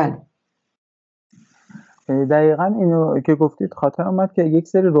 بله، دقیقاً اینو که گفتید خاطر اومد که یک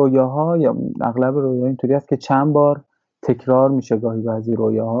سری رویاها، یا اغلب رویاها اینطوری است که چند بار تکرار میشه. گاهی بعضی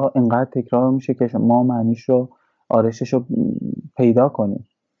رویاها اینقدر تکرار میشه که ما معنیش رو، آرشش رو پیدا کنیم.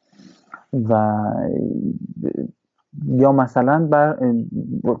 و یا مثلا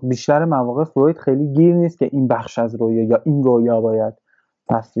بیشتر مواقع فروید خیلی گیر نیست که این بخش از رویا یا این رویا باید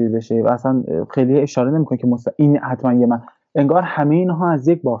تصویر بشه، و اصلا خیلی اشاره نمیکنه که این حتما انگار همه اینها از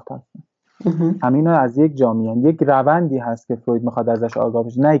یک بافت هستن، همه اینها از یک جامعه، یک روندی هست که فروید میخواد ازش آگاه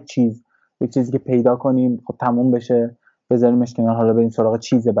بشه، نه یک چیزی که پیدا کنیم خب تموم بشه بذاریمش کنار، حالا بریم سراغ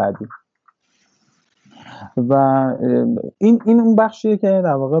چیز بعدی. و این اون بخشیه که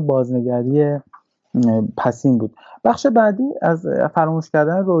در واقع بازنگری پسین بود. بخش بعدی از فراموش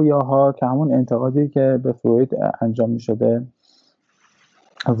کردن رویاها که همون انتقادی که به فروید انجام می شده،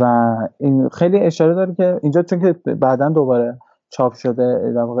 و این خیلی اشاره داره که اینجا چون که بعداً دوباره چاپ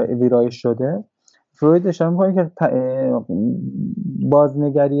شده، در واقع ویرایش شده، فروید اشاره می‌کنه که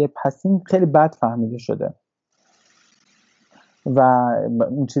بازنگری پسین خیلی بد فهمیده شده و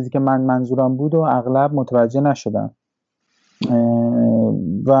اون چیزی که من منظورم بود و اغلب متوجه نشدن.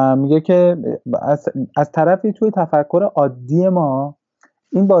 و میگه که از طرفی توی تفکر عادی ما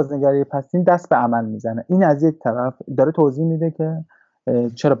این بازنگری پسین دست به عمل میزنه. این از یک طرف داره توضیح میده که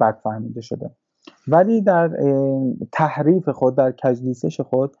چرا بد فهمیده شده، ولی در تحریف خود، در کجلیسش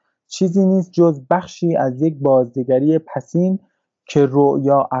خود، چیزی نیست جز بخشی از یک بازنگری پسین که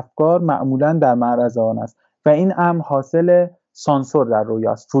رؤیا افکار معمولا در معرض آن است و این امر حاصل سانسور در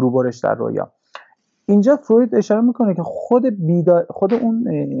رویاست، فروبرش در رویا. اینجا فروید اشاره میکنه که خود اون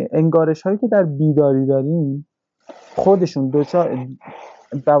انگارش هایی که در بیداری داریم خودشون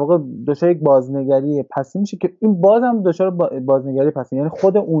در واقع دچار یک بازنگری پسی میشه که این باز هم دچار بازنگری پسی، یعنی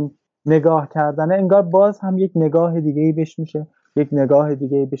خود اون نگاه کردنه انگار باز هم یک نگاه دیگه‌ای بهش میشه، یک نگاه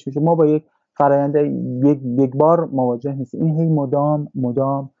دیگه‌ای بهش میشه. ما با یک فرآیند یک بار مواجه نیستیم، این هی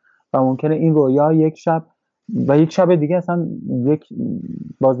مدام و ممکنه این رویا یک شب دیگه اصلا یک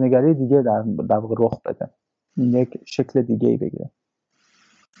بازنگری دیگه در واقع رخ بده، یک شکل دیگه‌ای بگیره.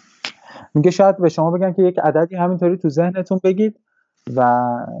 میگه شاید به شما بگن که یک عددی همینطوری تو ذهنتون بگید و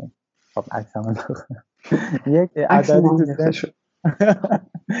خب یک عددی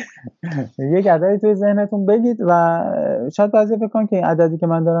یک عددی توی ذهنتون بگید و شاید بعضی فکر کنن که این عددی که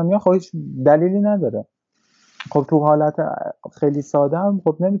من دارم یا خب هیچ دلیلی نداره. خب تو حالت خیلی ساده هم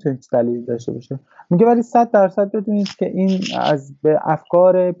خب نمیتونه هیچ دلیلی داشته باشه. میگه ولی 100% بدونید که این به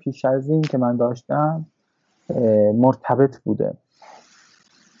افکار پیش از این که من داشتم مرتبط بوده.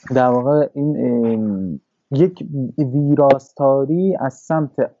 در واقع این یک ویراستاری از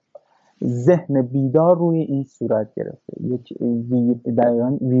سمت ذهن بیدار روی این صورت گرفته، یک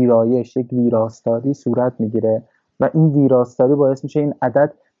یک ویراستاری صورت میگیره و این ویراستاری باعث میشه این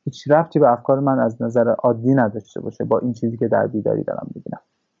عدد هیچ ربطی به افکار من از نظر عادی نداشته باشه با این چیزی که در بیداری دارم میبینم.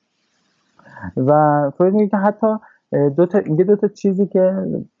 و فروید میگه که حتی دو تا چیزی که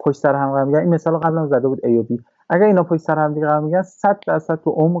پشت سر هم قرار میگیرن، این مثال قبلا زده بود A و B، اگر اینا پشت سر هم دیگه قرار میگیرن 100%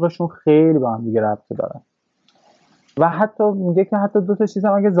 تو عمقشون خیلی با هم دیگه ربط دارن. و حتی میگه که حتی دو تا چیز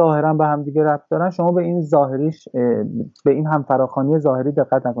هم اگه ظاهرا به هم دیگه ربط دارن، شما به این ظاهریش به این همفراخوانی ظاهری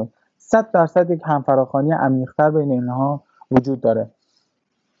دقت نکنید، 100% یک همفراخوانی عمیق‌تر بین اینها وجود داره.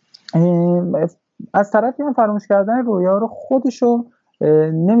 از طرفی هم فراموش کردن رویا رو خودشو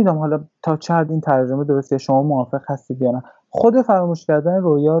نمیدونم حالا تا چه حد این ترجمه درسته، شما موافق هستید یا نه، خود فراموش کردن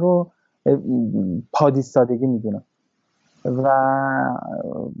رویا رو پادیستادگی میدونه و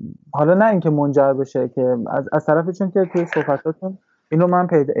حالا نه اینکه منجر بشه که از طرفی، چون که توی صحبتاتون اینو من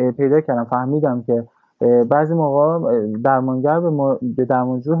پیدا کردم، فهمیدم که بعضی موقع درمانگر به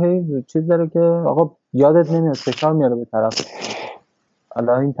درمانجو چیز داره که آقا یادت نمیاد، فشار میاره به طرف،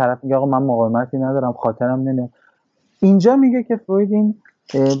 حالا این طرف میگه آقا من مقاومتی ندارم، خاطرم نمیاد. اینجا میگه که فروید این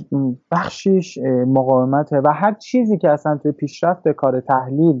بخشش مقاومته و هر چیزی که اصلا توی پیشرفت کار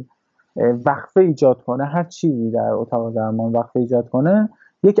تحلیل وقفه ایجاد کنه، هر چیزی در اتاق درمان وقفه ایجاد کنه،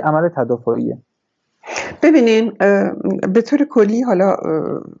 یک عمل تدافعیه. ببینین به طور کلی حالا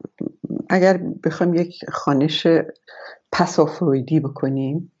اگر بخوام یک خوانش پسافرویدی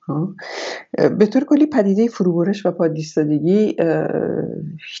بکنیم، به طور کلی پدیده فروبرش و پادیستادگی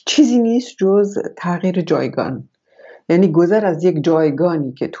چیزی نیست جز تغییر جایگان، یعنی گذر از یک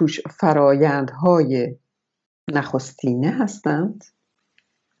جایگانی که توش فرایندهای نخستینه هستند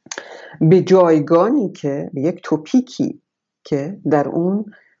به جایگانی که به یک توپیکی که در اون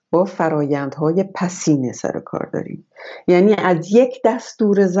با فرایندهای پسینه سر کار داریم، یعنی از یک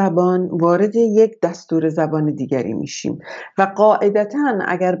دستور زبان وارد یک دستور زبان دیگری میشیم و قاعدتاً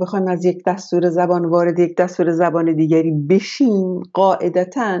اگر بخوایم از یک دستور زبان وارد یک دستور زبان دیگری بشیم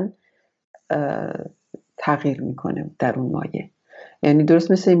قاعدتاً تغییر میکنه در اون مایه. یعنی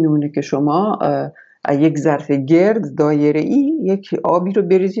درست مثل میمونه که شما یک ظرف گرد دایره‌ای یک آبی رو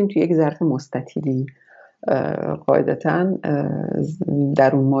بریزیم توی یک ظرف مستطیلی، قاعدتاً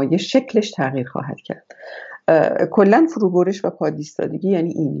در اون مایه شکلش تغییر خواهد کرد. کلاً فروبرش و پادیستادگی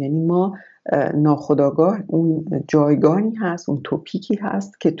یعنی این، یعنی ما ناخودآگاه اون جایگانی هست، اون توپیکی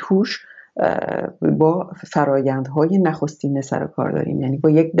هست که توش با فرایندهای نخستینه سر کار داریم، یعنی با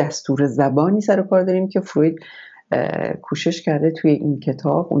یک دستور زبانی سر کار داریم که فروید کوشش کرده توی این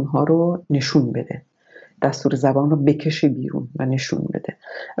کتاب اونها رو نشون بده، دستور زبان رو بکشه بیرون و نشون بده.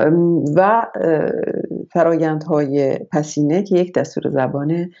 و فرایندهای پسینه که یک دستور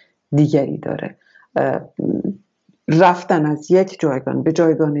زبان دیگری داره. رفتن از یک جایگان به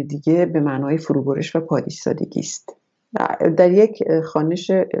جایگان دیگه به معنای فروبرش و پادیستادگی است. در یک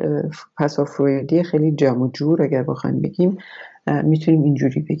خوانش پسافرویدی خیلی جمع و جور اگر بخوایم بگیم میتونیم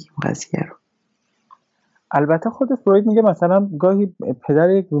اینجوری بگیم قضیه رو. البته خود فروید میگه مثلا گاهی پدر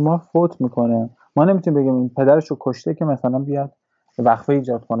یک بیمار فوت میکنه، ما نمیتونیم بگیم این پدرش رو کشته که مثلا بیاد وقفه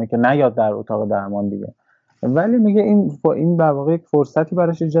ایجاد کنه که نیاد در اتاق درمان دیگه، ولی میگه این در واقع یک فرصتی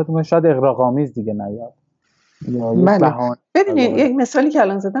براش ایجاد میکنه، شاید اغراق‌آمیز دیگه نیاد یا یک بهانه. ببینید یک مثالی که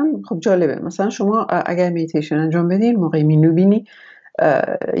الان زدم خب جالبه، مثلا شما اگر میتیشن انجام بدین موقعی مینوبینی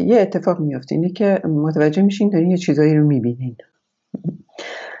یه اتفاق میفته، اینه که متوجه میشین دارین یه چیزایی رو میبینین.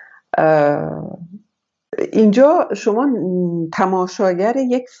 اینجا شما تماشاگر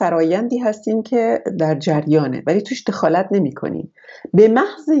یک فرایندی هستین که در جریانه، ولی توش دخالت نمی کنین. به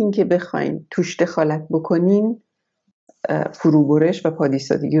محض اینکه بخواین توش دخالت بکنین، فروبرش و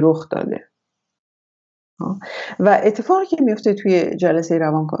پادیسادگی رخ داده. و اتفاقی که میفته توی جلسه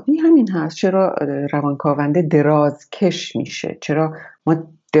روانکاوی همین هست. چرا روانکاونده درازکش میشه؟ چرا ما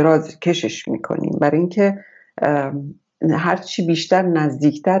درازکشش میکنیم؟ برای اینکه هرچی بیشتر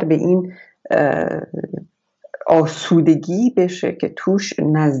نزدیکتر به این آسودگی بشه که توش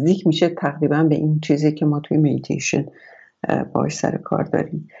نزدیک میشه تقریبا به این چیزی که ما توی میدیتیشن باش سر کار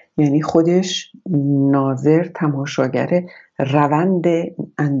داریم، یعنی خودش ناظر، تماشاگر روند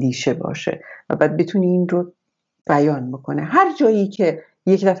اندیشه باشه و بعد بتونی این رو بیان بکنه. هر جایی که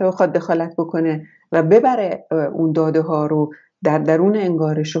یک دفعه بخواد دخالت بکنه و ببره اون داده ها رو در درون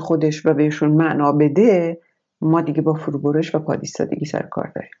انگارش خودش و بهشون معنا بده، ما دیگه با فروبرش و پادیسادگی سر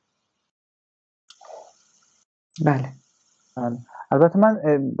کار داریم. بله. البته من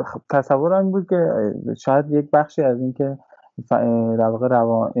تصورم این بود که شاید یک بخشی از این که در واقع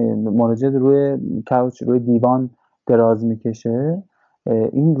مراجع روی کوچ، روی دیوان دراز میکشه،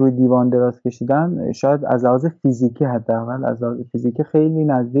 این روی دیوان دراز کشیدن شاید از لحاظ فیزیکی، حداقل از لحاظ فیزیکی خیلی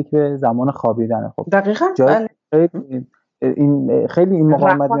نزدیک به زمان خوابیدنه. خب دقیقاً. بله. خیلی این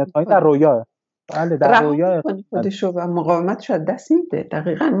مقاومت میاد پایین در رویا. بله، در رویا خودشو و مقاومتشو از دست میده.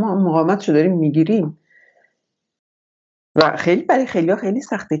 دقیقاً ما مقاومتشو داریم میگیریم و خیلی برای خیلی‌ها خیلی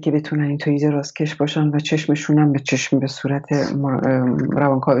سخته که بتونن اینطوری درازکش باشن و چشمشون هم به چشم به صورت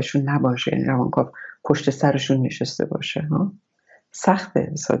روانکاوشون نباشه، یعنی روانکاو پشت سرشون نشسته باشه.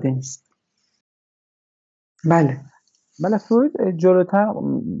 سخته، ساده نیست. بله. فروید جلوتر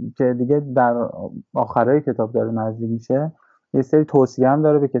که دیگه در آخرای کتاب داره نزدیک میشه، یه سری توصیه هم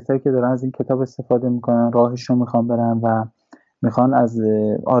داره به کسایی که دارن از این کتاب استفاده میکنن، راهشون میخوان برن و میخوان از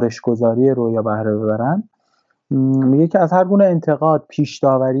آرشگزاری رویا بهره ببرن. میگه که از هر گونه انتقاد، پیش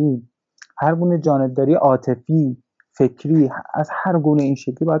داوری، هر گونه جانبداری عاطفی، فکری، از هر گونه این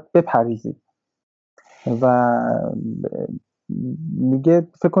شکلی باید بپرهیزید. و میگه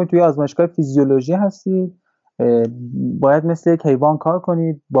فکر کنید توی آزمایشگاه فیزیولوژی هستید، باید مثل یک حیوان کار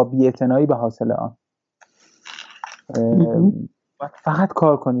کنید با بی‌اعتنایی به حاصل آن. فقط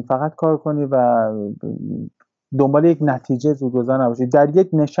کار کنید و دنبال یک نتیجه زودگذر نباشید. در یک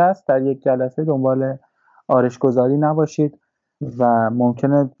نشست، در یک جلسه دنبال آرشگزاری نباشید و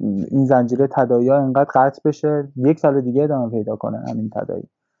ممکنه این زنجیره تداعی‌ها اینقدر قطع بشه 1 سال دیگه ادامه پیدا کنه همین تداعی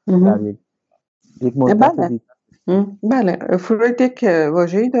در یک مدت دیگه. بله. فروید یک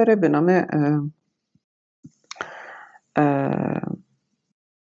واژه‌ای داره به نام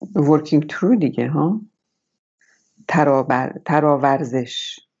working through دیگه،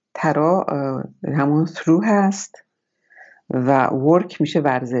 تراورزش. ترا همون through هست و work میشه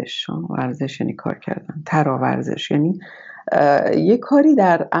ورزش. ورزش یعنی کار کردن. تراورزش یعنی یه کاری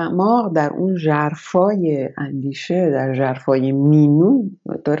در اعماق، در اون ژرفای اندیشه، در ژرفای مینو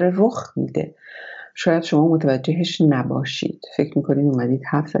داره رخ میده. شاید شما متوجهش نباشید، فکر میکنید اومدید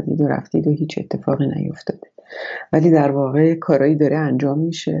حرف زدید و رفتید و هیچ اتفاقی نیفتاده، ولی در واقع کارایی داره انجام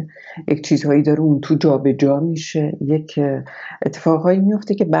میشه، یک چیزهایی داره اون تو جا به جا میشه، یک اتفاقهایی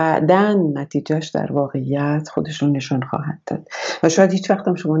میفته که بعداً نتیجهش در واقعیت خودشون نشان خواهد داد و شاید هیچ وقت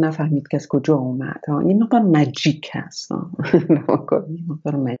هم شما نفهمید که از کجا اومد. این مقدار ماجیک هست، این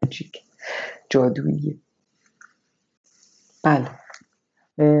مقدار ماجیک، جادوییه. بله.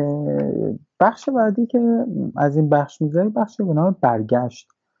 بخش بعدی که از این بخش میذاری بخش به نام برگشت.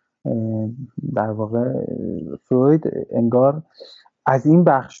 در واقع فروید انگار از این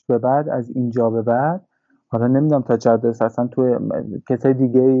بخش به بعد، از اینجا به بعد، حالا نمیدونم تا چه حد اصلا توی کسای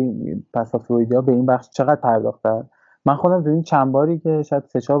دیگه پس فرویدیا به این بخش چقدر پرداختن. من خودم تو این چند باری که شاید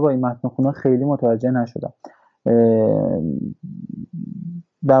 3-4 با این متن خوندم خیلی متوجه نشدم.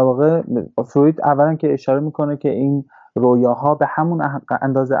 در واقع فروید اولا که اشاره میکنه که این رویاها به همون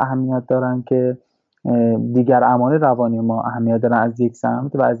اندازه اهمیت دارن که دیگر اعمال روانی ما اهمیت دارن از یک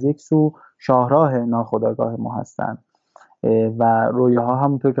سمت، و از یک سو شاهراه ناخودآگاه ما هستن و رویاها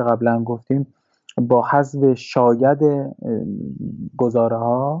همونطور که قبلا گفتیم با حذف شاید گزاره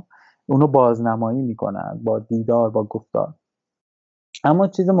ها اونو بازنمایی میکنن با دیدار، با گفتار. اما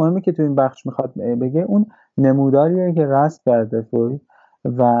چیز مهمی که تو این بخش میخواد بگه اون نموداریه که رسم کرده فروید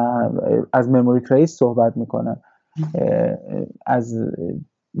و از مموری تریس صحبت میکنه، از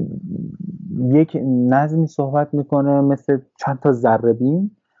یک نظمی صحبت میکنه مثل چند تا ذره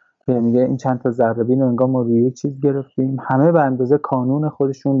بین که میگه این چند تا ذره بین رو انگار ما روی یک چیز گرفتیم، همه به اندازه کانون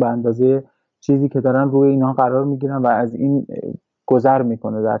خودشون، به اندازه چیزی که دارن روی اینا قرار میگیرن و از این گذر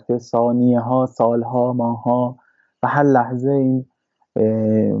میکنه در طی ثانیه ها، سالها، ماهها و هر لحظه این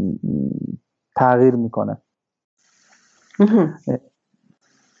تغییر میکنه.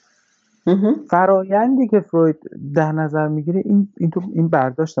 فرایندی که فروید در نظر میگیره این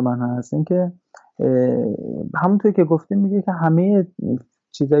برداشت من هست، این که همونطور که گفتیم میگه که همه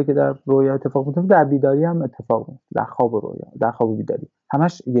چیزایی که در رویا اتفاق میفته در بیداری هم اتفاق میفته، در خواب و رویا، در خواب و بیداری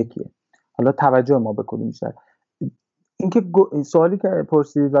همش یکیه. حالا توجه ما به کدوم بیشتر، اینکه سوالی که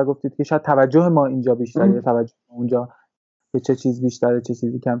پرسیدید و گفتید که شاید توجه ما اینجا بیشتره یا توجه ما اونجا به چه چیز بیشتره چه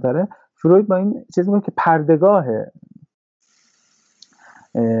چیزی کمتره، فروید با این چیز میگه که پردگاه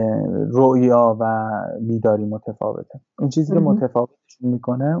رویا و بیداری متفاوته. اون چیزی که متفاوتشون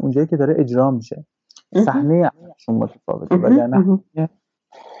میکنه اونجایی که داره اجرا میشه، صحنه عملشون متفاوته. وگرنه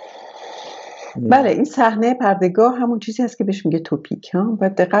بله، این صحنه پردگاه همون چیزی هست که بهش میگه توپیک ها.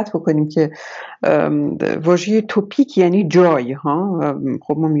 باید دقت بکنیم که واژه توپیک یعنی جای ها.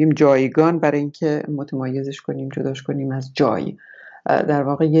 خب ما میگیم جایگان برای اینکه متمایزش کنیم، جداش کنیم از جای. در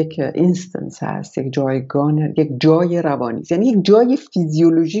واقع یک اینستنس هست، یک جایگان، یک جای روانی، یعنی یک جای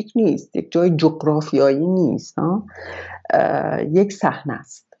فیزیولوژیک نیست، یک جای جغرافیایی نیست ها. یک صحنه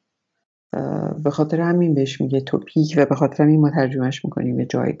است. به خاطر همین بهش میگه توپیک و به خاطر همین ما ترجمهش میکنیم به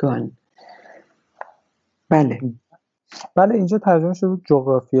جایگان. بله اینجا ترجمه شده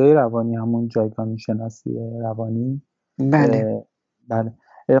جغرافیای روانی، همون جایگان شناسی روانی. بله.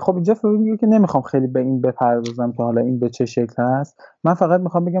 خب اینجا فروید میگه که نمیخوام خیلی به این بپردازم که حالا این به چه شکل هست، من فقط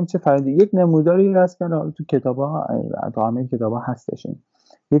میخوام بگم چه فرآیندی. یک نموداری هست که تو کتابا، تو همه کتابا هستش،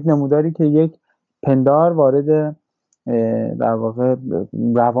 یک نموداری که یک پندار وارد در واقع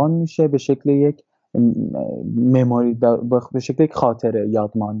روان میشه به شکل یک مموری، به شکل یک خاطره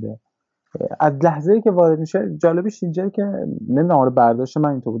یادمانده. از لحظه‌ای که وارد میشه، جالبش اینجایی که نمیدونم آره برداشت من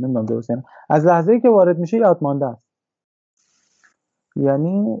اینطور بود، نمیدونم درسته نه، از لحظه‌ای که وارد میشه یادمانده است،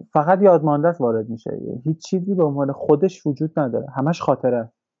 یعنی فقط یادمانده است وارد میشه، هیچ چیزی به عنوان خودش وجود نداره، همش خاطره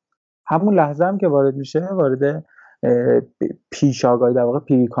است. همون لحظه هم که وارد میشه وارد پیش آگاهی، در واقع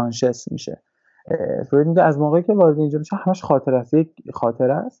پری کانشس میشه. فروید میگه از موقعی که وارد اینجا میشه همش خاطره است، یک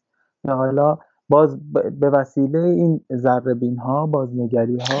خاطره است. حالا باز به وسیله این ذره‌بین ها،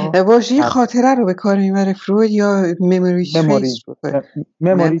 بازنگری ها، واژه خاطره رو به کار میبره فروید یا مموری تریس؟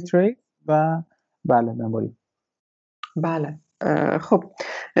 مموری تریس و بله مموری. بله. خب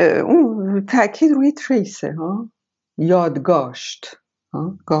اون تأکید روی تریسه ها، یادگاشت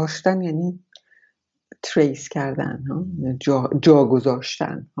ها. گاشتن یعنی تریس کردن ها، جا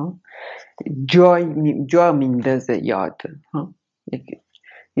گذاشتن ها، جا میندازه یاد ها،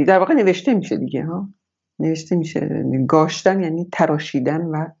 در واقع نوشته میشه دیگه ها، نوشته میشه. گاشتن یعنی تراشیدن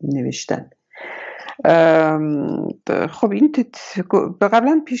و نوشتن. خب این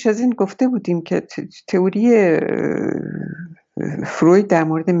قبلا پیش از این گفته بودیم که تئوری فروید در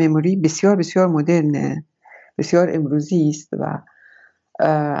مورد مموری بسیار بسیار مدرنه، بسیار امروزی است و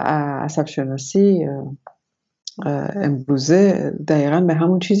عصب شناسی امروزه دقیقاً به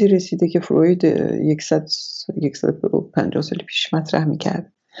همون چیزی رسیده که فروید 150 سال پیش مطرح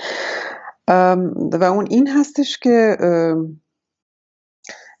میکرد و اون این هستش که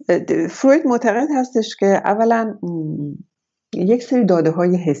فروید معتقد هستش که اولا یک سری داده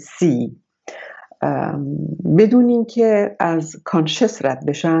های حسی بدون اینکه از کانشس رد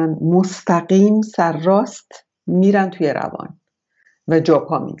بشن مستقیم سرراست میرن توی روان و جا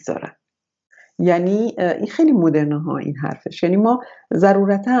پا میگذارن. یعنی این خیلی مدرنه ها این حرفش، یعنی ما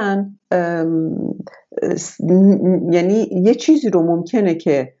ضرورتاً یعنی یه چیزی رو ممکنه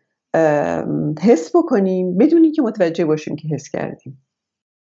که حس بکنیم بدون اینکه متوجه باشیم که حس کردیم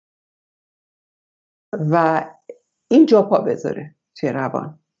و این جا پا بذاره توی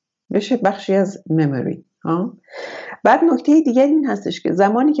روان، بشه بخشی از مموری ها. بعد نکته دیگر این هستش که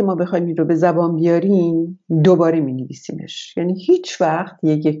زمانی که ما بخوایم این رو به زبان بیاریم دوباره می نویسیمش، یعنی هیچ وقت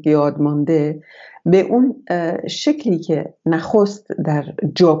یک یادمانده به اون شکلی که نخست در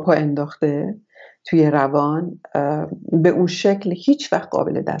جا پا انداخته توی روان، به اون شکل هیچ وقت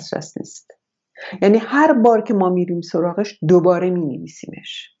قابل دسترس نیست. یعنی هر بار که ما میریم سراغش دوباره می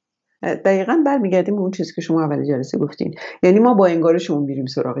نویسیمش. دقیقاً برمیگردیم به اون چیزی که شما اول جلسه گفتین، یعنی ما با انگارشمون میریم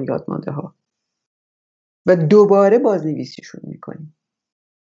سراغ یادمانده ها و دوباره بازنویسیشون میکنیم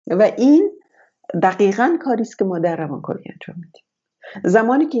و این دقیقاً کاری است که ما در روانکاوی انجام میدیم.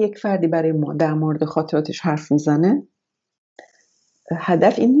 زمانی که یک فردی برای ما در مورد خاطراتش حرف میزنه،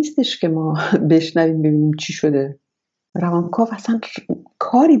 هدف این نیستش که ما بشنویم ببینیم چی شده. روانکاو اصلا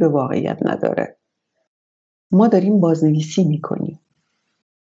کاری به واقعیت نداره. ما داریم بازنویسی میکنیم،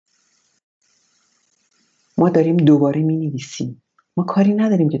 ما داریم دوباره مینویسیم، ما کاری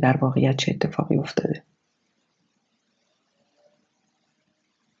نداریم که در واقعیت چه اتفاقی افتاده.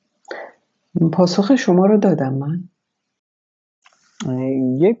 پاسخ شما رو دادم من؟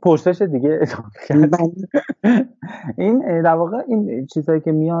 یک پرسش دیگه اضافه کرد. این در واقع این چیزایی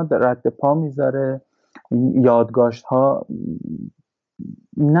که میاد رد پا میذاره، این یادداشت ها،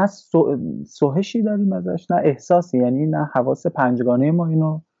 نه سوهشی داریم ازش، نه احساسی، یعنی نه حواس پنجگانه ما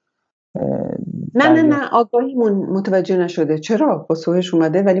اینو نه آگاهیمون متوجه نشده. چرا با سوهش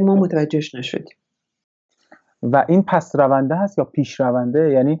اومده ولی ما متوجهش نشدیم. و این پس رونده هست یا پیش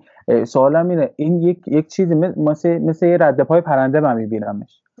رونده؟ یعنی سوالم اینه، این یک چیزی مثل یه رد پای پرنده من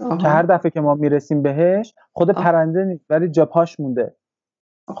میبینمش که هر دفعه که ما میرسیم بهش خود پرنده نیست ولی جا پاش مونده.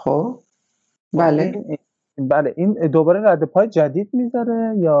 خب بله. بله، این دوباره رد پای جدید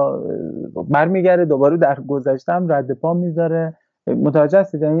میذاره یا برمیگرده دوباره در گذشته هم رد پا میذاره؟ متوجه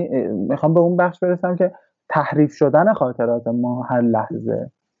هستید؟ یعنی میخوام به اون بخش برسم که تحریف شدن خاطرات ما هر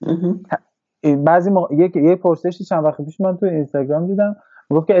لحظه. بعضی یک پرسشی چند وقت پیش من تو اینستاگرام دیدم،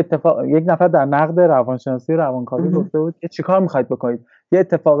 گفت که یک نفر در نقد روانشناسی روانکاوی گفته بود که چیکار میخواید بکنید؟ یه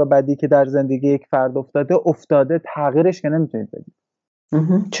اتفاق بدی که در زندگی یک فرد افتاده تغییرش که نمیتونید بدید.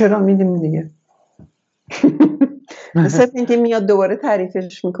 چرا میدیم دیگه؟ مثل اینکه میاد دوباره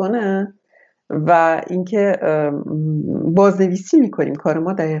تعریفش میکنه و اینکه بازنویسی میکنیم، کار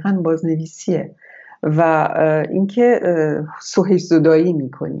ما دقیقاً بازنویسیه و اینکه سوهش زدایی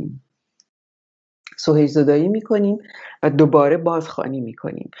میکنیم و دوباره بازخوانی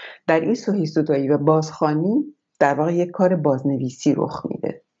میکنیم. در این سوهش زدایی و بازخوانی در واقع یک کار بازنویسی رخ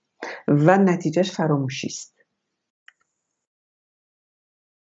میده و نتیجهش فراموشی است.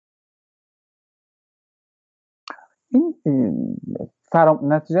 این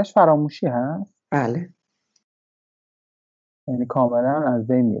نتیجهش فراموشی هست؟ بله. یعنی کاملا از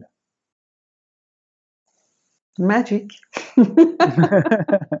بین میره. ماجیک.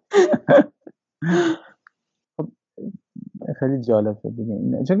 خیلی جالب شد دیگه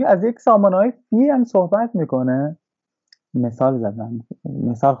اینه، چون از یک سامانه‌های فی هم صحبت میکنه. مثال زدن،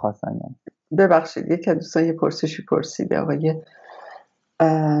 مثال خواستن. یعنی ببخشید یک دوستان یه پرسشی پرسیده، آقای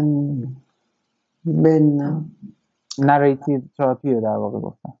بن نریتیو تراپی در واقع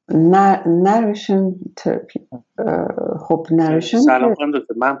گفتن. نریشن تراپی. خب نریشن. سلام خانم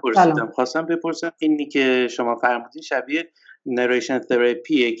دکتر، من پرسیدم، خواستم بپرسم اینی که شما فرمودین شبیه نریشن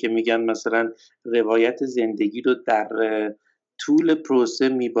تراپیه که میگن مثلا روایت زندگی رو در طول پروسه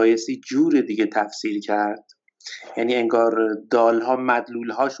میبایستی جور دیگه تفسیر کرد، یعنی انگار دالها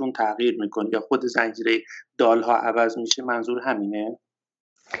مدلولهاشون تغییر میکنه یا خود زنجیره دالها عوض میشه، منظور همینه؟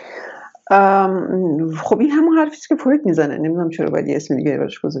 خب این همون حرفیست که فروید میزنه، نمیدونم چرا باید یه اسم دیگه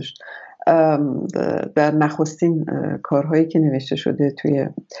براش گذاشت. در نخستین کارهایی که نوشته شده توی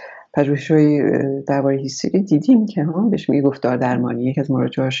پژوهش‌های درباره هیستری دیدیم که بهش میگه گفتار درمانی. یکی از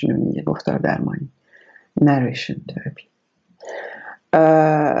مراجعه‌هاش اینو میگه، گفتار درمانی، نریشن تراپی.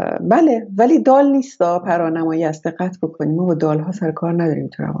 بله، ولی دال نیست، پرانمایی است. دقت بکنیم ما با دال‌ها سر کار نداریم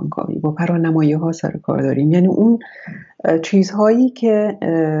تو روانکاوی، با پرانمایی‌ها سر کار داریم. یعنی اون چیزهایی که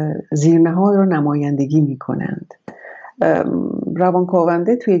زیرنهاد رو نمایندگی میکنند.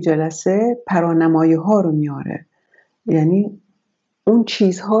 روانکاونده توی جلسه پرانمایی‌ها رو میاره، یعنی اون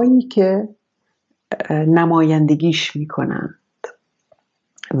چیزهایی که نمایندگیش میکنند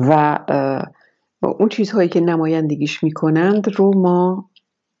و اون چیزهایی که نمایندگیش میکنند رو ما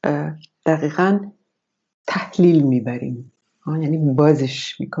دقیقاً تحلیل میبریم، یعنی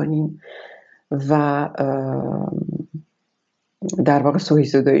بازش میکنیم و در واقع سوهش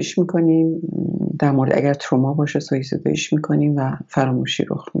زداییش میکنیم. در مورد اگر تروما باشه سوهش زداییش میکنیم و فراموشی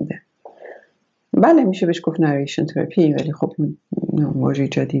رخ میده. بله میشه بهش گفت نریشن تراپی، ولی خب واژه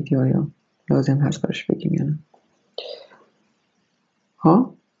جدیدی یا لازم هست براش بگیم یا نه؟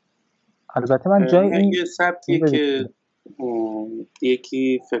 البته من جای این یه سبکیه که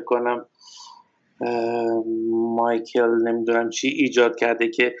یکی فکر کنم مایکل نمیدونم چی ایجاد کرده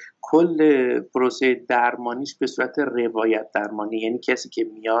که کل پروسه درمانیش به صورت روایت درمانی، یعنی کسی که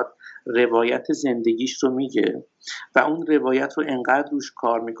میاد روایت زندگیش رو میگه و اون روایت رو انقدر روش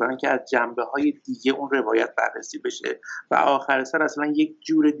کار میکنن که از جنبه‌های دیگه اون روایت بررسی بشه و آخر سر اصلا یک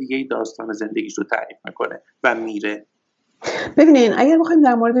جور دیگه داستان زندگیش رو تعریف میکنه و میره. ببینین اگر بخوایم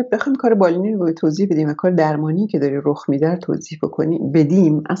در مورد کار بالینی رو توضیح بدیم و کار درمانی که داره رخ میده توضیح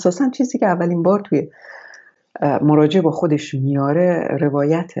بدیم، اساساً چیزی که اولین بار توی مراجع با خودش میاره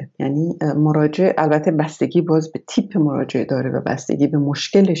روایته. یعنی مراجع البته بستگی باز به تیپ مراجع داره و بستگی به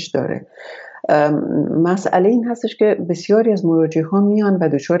مشکلش داره. مسئله این هستش که بسیاری از مراجع ها میان و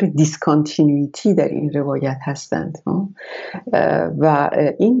دچار دیسکانتینیویتی در این روایت هستند و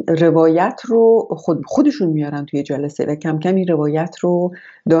این روایت رو خودشون میارن توی جلسه و کم کم این روایت رو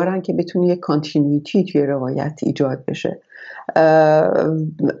دارن که بتونه یک کانتینیویتی توی روایت ایجاد بشه.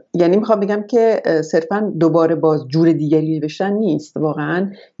 یعنی میخوام بگم که صرفا دوباره باز جور دیگری نوشتن نیست،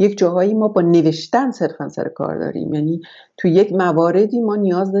 واقعا یک جاهایی ما با نوشتن صرفا سر کار داریم. یعنی تو یک مواردی ما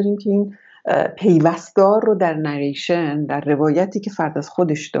نیاز داریم که این پیوستار رو در نریشن، در روایتی که فرد از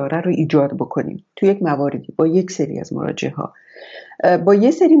خودش داره رو ایجاد بکنیم تو یک مواردی با یک سری از مراجعه ها. با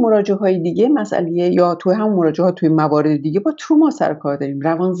یه سری مراجعه های دیگه مسئله، یا تو هم مراجعه ها توی موارد دیگه با تروما سر کار داریم،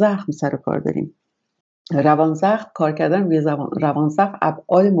 روان زخم سر کار داریم. روان زخم، کار کردن روی روان زخم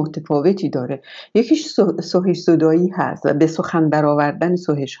ابعاد متفاوتی داره. یکیش سوهش زدایی هست و به سخن برآوردن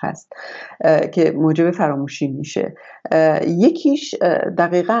سوهش هست که موجب فراموشی میشه. یکیش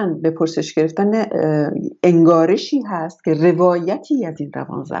دقیقاً به پرسش گرفتن انگارشی هست که روایتی از این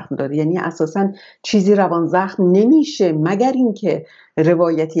روان زخم داره. یعنی اساساً چیزی روان زخم نمیشه مگر اینکه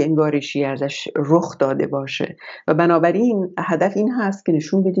روایتی انگارشی ازش رخ داده باشه. و بنابراین هدف این هست که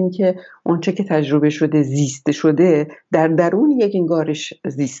نشون بدیم که اونچه که تجربه شده، زیسته شده، در درون یک انگارش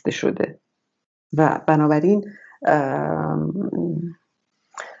زیسته شده. و بنابراین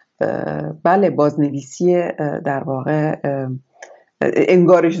بله، بازنویسی در واقع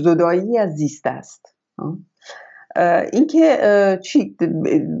انگارش زدایی از زیست است. این که چی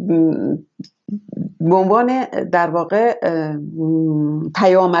به عنوان در واقع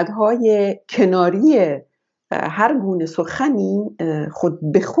پیامدهای کناری هر گونه سخنی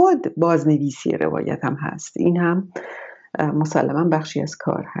خود به خود بازنویسی روایت هم هست. این هم مسلماً بخشی از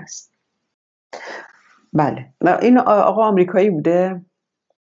کار هست. بله، این آقا آمریکایی بوده؟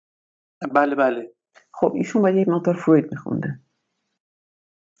 بله بله. خب ایشون باید یک مقدار فروید میخونده،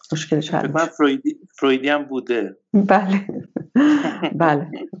 مشکلش حل من فرویدی هم بوده. بله بله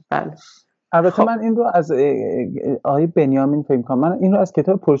بله. البته من این رو از آقای بنیامین فکر کنم، من این رو از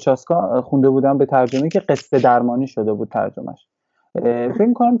کتاب پروچاسکا خونده بودم به ترجمه که قصه درمانی شده بود ترجمهش.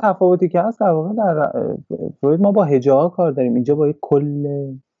 فکر کنم تفاوتی که هست در واقع در فروید ما با هجاها کار داریم، اینجا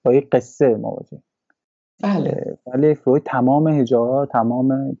با یک قصه مواجهیم. بله. ولی فروید تمام هجاها،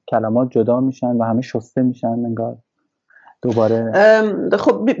 تمام کلمات جدا میشن و همه شسته میشن انگار دوباره.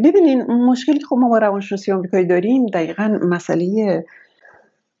 خب ببینین مشکلی که خب ما با روانشناسی آمریکایی داریم دقیقاً مسئله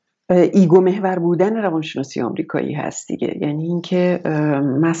ایگو محور بودن روانشناسی آمریکایی هست دیگه. یعنی اینکه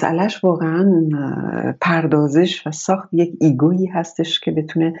مسئلهش واقعاً پردازش و ساخت یک ایگویی هستش که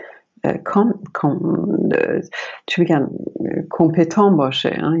بتونه چی بگن کمپتان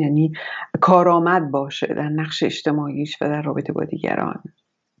باشه، یعنی کارآمد باشه در نقش اجتماعیش و در رابطه با دیگران.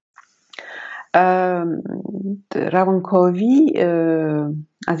 روانکاوی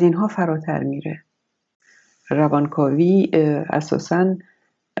از اینها فراتر میره. روانکاوی اساساً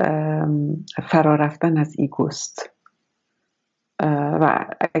فرارفتن از ایگوست و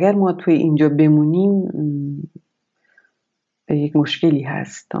اگر ما توی اینجا بمونیم یک مشکلی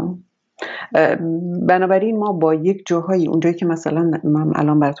هست. بنابراین ما با یک جاهایی، اونجایی که مثلا من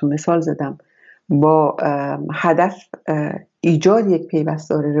الان براتون مثال زدم، با هدف ایجاد یک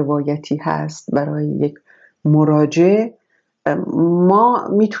پیوستار روایتی هست برای یک مراجع، ما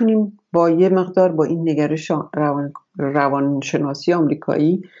میتونیم با یه مقدار با این نگرش روانشناسی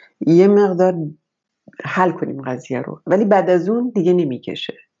آمریکایی یه مقدار حل کنیم قضیه رو، ولی بعد از اون دیگه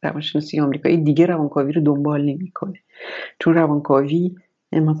نمیکشه. روانشناسی آمریکایی دیگه روانکاوی رو دنبال نمیکنه، چون روانکاوی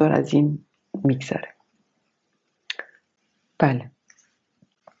یه مقدار از این میگذره. بله.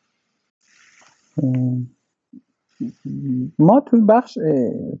 ما توی بخش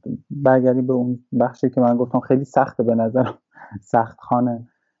برگردیم به اون بخشی که من گفتم خیلی سخته به نظر، سخت خانه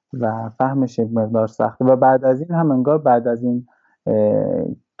و فهمش مقدار سخته و بعد از این هم انگار بعد از این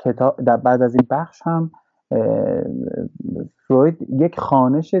کتاب، بعد از این بخش هم فروید یک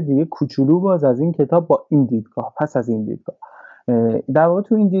خوانش دیگه کوچولو باز از این کتاب با این دیدگاه، پس از این دیدگاه در واقع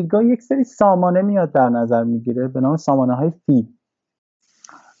تو این دیدگاه یک سری سامانه میاد در نظر میگیره به نام سامانه های فی،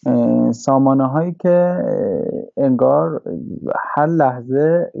 سامانه هایی که انگار هر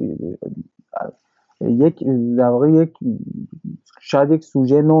لحظه یک در واقع یک شاید یک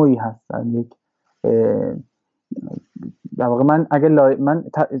سوژه نوعی هستن. یک در واقع من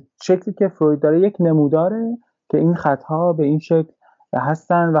شکلی که فروید داره یک نموداره که این خطها به این شکل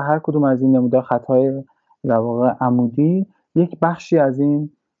هستن و هر کدوم از این نمودار خطهای در واقع عمودی یک بخشی از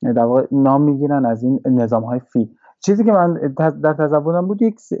این در واقع نام میگیرن از این نظام های فی. چیزی که من در تصورم بود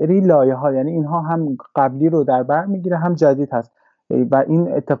یک سری لایه ها، یعنی اینها هم قبلی رو در بر میگیره هم جدید هست و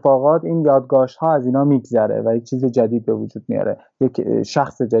این اتفاقات، این یادگاشت ها از اینا میگذره و یک چیز جدید به وجود میاره، یک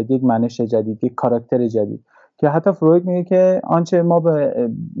شخص جدید، یک منش جدید، یک کاراکتر جدید، که حتی فروید میگه که آنچه ما به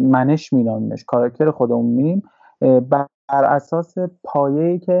منش مینامیمش، کاراکتر خودمون میبینیم، بر اساس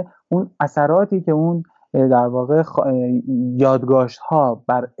پایه‌ای که اون اثراتی که اون در واقع یادگاشت ها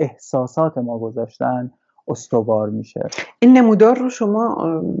بر احساسات ما گذاشتن، استوار میشه. این نمودار رو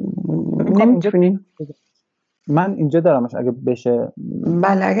شما نمیتونین؟ من اینجا دارمش اگه بشه.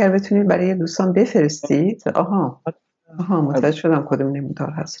 بله اگر بتونید برای دوستان بفرستید. آها متوجه شدم کدوم نمودار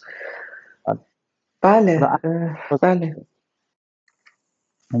هست. بله بله.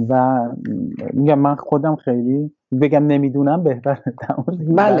 و میگم من خودم خیلی بگم نمیدونم بهتره.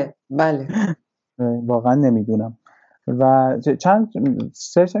 بله واقعا نمیدونم و چند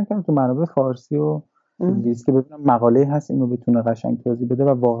سرچ کردم تو منابع فارسی و انگلیسی که ببینم مقاله هست اینو بتونه قشنگ توضیح بده و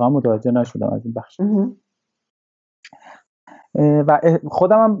واقعا متوجه نشدم از این بخش. و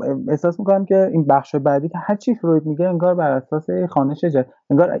خودم هم احساس میکنم که این بخش بعدی که هر چی فروید میگه انگار بر اساس خوانش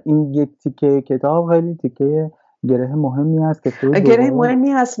انگار این یک تیکه کتاب خیلی تیکه گره مهمی هست که فروید گره مهمی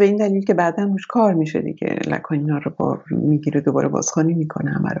هست به این دلیل که بعدا روش کار میشه دیگه. لکن اینا رو میگیره دوباره بازخوانی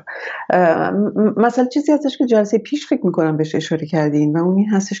میکنه همه رو. مثلا چیزی هستش که جلسه پیش فکر میکنم بهش اشاره کردین و اون این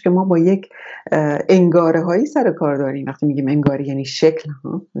هستش که ما با یک انگاره هایی سر کار داریم. وقتی میگیم انگاره یعنی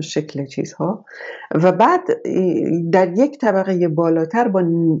شکل چیزها و بعد در یک طبقه بالاتر با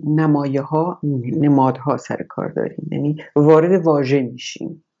نمایه ها نمادها سر کار داریم، یعنی وارد واژه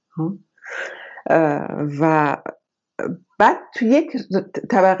میشیم و بعد تو یک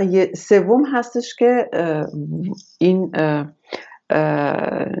طبقه سوم هستش که این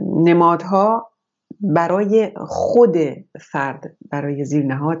نمادها برای خود فرد، برای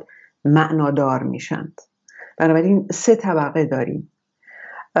زیرنهاد معنادار میشند. بنابراین 3 طبقه داریم.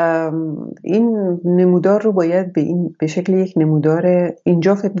 این نمودار رو باید به شکل یک نمودار،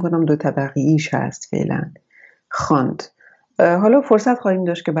 اینجا فکر میکنم 2 طبقه ایش هست فعلا، خواند. حالا فرصت خواهیم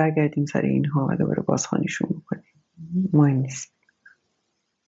داشت که برگردیم سر اینها و دوباره بازخوانیشون بکنیم. مهم نیست.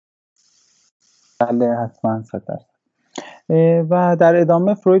 بله حتما 100%. و در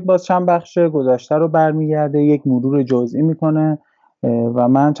ادامه فروید باز چند بخش گذشته رو برمیگرده، یک مرور جزئی میکنه و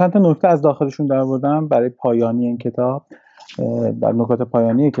من چند تا نکته از داخلشون درآوردم برای پایانی این کتاب، بر نکات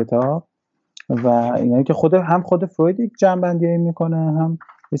پایانی کتاب و اینایی که خود فروید یک جنبندی میکنه، هم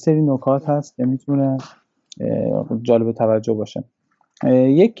یه سری نکات هست که میتونه جالب توجه باشه.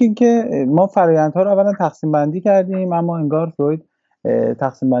 یکی این که ما فرآیندها رو اولا تقسیم بندی کردیم، اما انگار فروید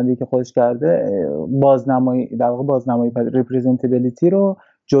تقسیم بندی که خودش کرده در واقع بازنمایی ریپرزنتیبیلیتی رو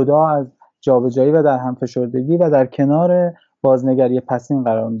جدا از جابجایی و در همفشردگی و در کنار بازنگری پسین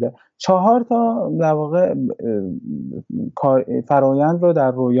قرار میده. 4 تا در واقع فرآیند رو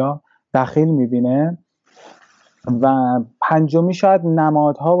در رویا دخیل میبینه و 5می شاید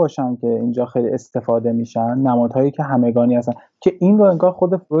نمادها باشن که اینجا خیلی استفاده میشن، نمادهایی که همگانی هستن که این رو انگار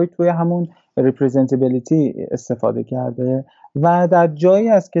خود فروید توی همون ریپرزنتیبیلیتی استفاده کرده و در جایی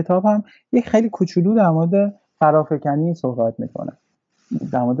از کتاب هم یک خیلی کوچولو در مورد فرافکنی صحبت میکنه،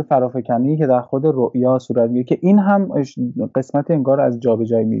 در مورد فرافکنی که در خود رویا صورت میگیره که این هم قسمت انگار از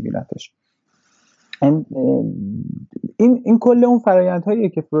جابجایی میبینتش. این کل اون فرآیندهایی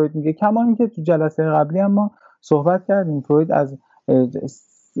که فروید میگه، کما اینکه تو جلسه قبلی هم ما صحبت کردیم فروید از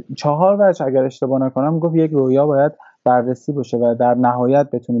 4 وجه اگر اشتباه نکنم گفت یک رویا باید بررسی باشه و در نهایت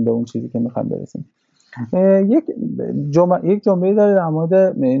بتونیم به اون چیزی که میخوایم برسیم. یک جمله داره در مورد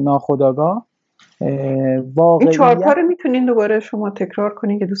ناخودآگاه. این 4 تا رو میتونین دوباره شما تکرار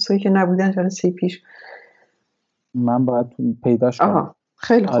کنین که دوستایی که نبودن جلسه پیش؟ من باید پیداش کنم.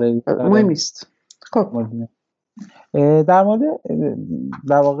 خیلی خوب. مهم نیست. خب در مورد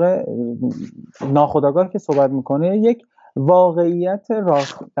در واقع ناخودآگاه که صحبت میکنه، یک واقعیت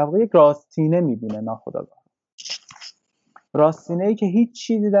در واقع یک راستینه میبینه. ناخودآگاه راستینه‌ای که هیچ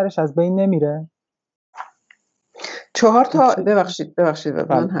چیزی درش از بین نمیره. 4 تا ببخشید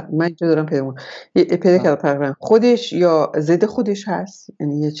من اینجا دارم پیدا کردم تقریبا خودش یا ضد خودش هست،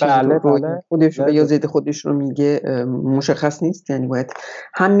 یعنی یه چیزی رو خودش یا ضد خودش رو میگه مشخص نیست، یعنی باید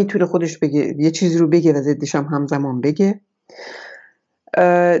هم میتونه خودش بگه یه چیزی رو بگه و ضدش هم همزمان بگه.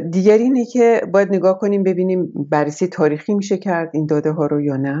 دیگری اینه که باید نگاه کنیم ببینیم بررسی تاریخی میشه کرد این داده ها رو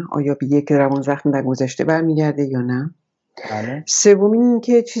یا نه، آیا به یک روان زخم در گذشته برمیگرده یا نه. سومی این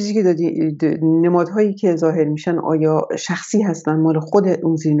که چیزی که دادی نمادهایی که ظاهر میشن آیا شخصی هستن، مال خود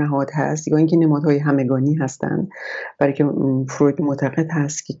اون زیرنهاد هست یا اینکه نمادهای همگانی هستن، برای که فروید معتقد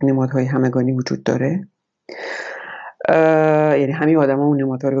هست که نمادهای همگانی وجود داره، یعنی همه آدما اون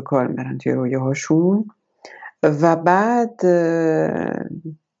نمادها رو به کار میبرن توی رویاهاشون. و بعد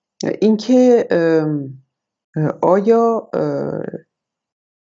اینکه آیا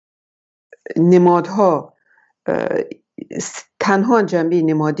نمادها تنها جنبه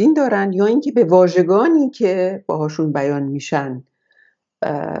نمادین دارن یا اینکه به واژگانی که باهاشون بیان میشن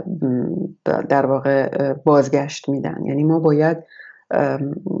در واقع بازگشت میدن. یعنی ما باید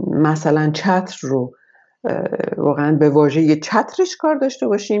مثلا چتر رو واقعا به واژه چترش کار داشته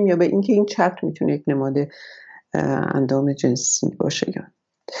باشیم یا به اینکه این چتر میتونه یک نماد اندام جنسی باشه. یا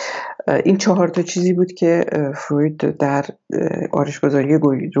این 4 تا چیزی بود که فروید در آرشگزاری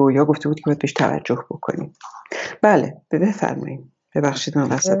رویا گفته بود که باید بهش توجه بکنیم. بله بفرمایید. ببخشید من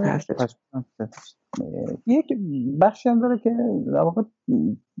وسط حرفتون. یک بخشی هم داره که در واقع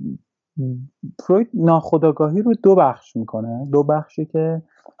فروید ناخودآگاهی رو 2 بخش میکنه. 2 بخشی که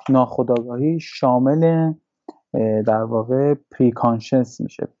ناخودآگاهی شامل در واقع پریکانشس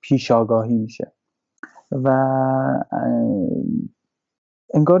میشه، پیش آگاهی میشه و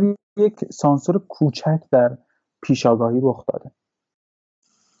انگار یک سانسور کوچک در پیش آگاهی رخ داده.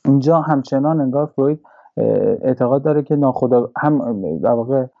 اینجا همچنان انگار فروید اعتقاد داره که هم در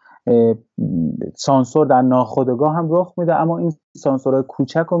واقع سانسور در ناخودآگاه هم رخ میده، اما این سانسورهای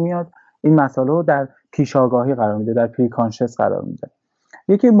کوچک رو میاد این مسئله رو در پیش آگاهی قرار میده، در پریکانشس قرار میده.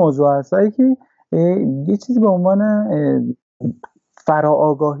 یکی موضوع هست که یه چیزی به عنوان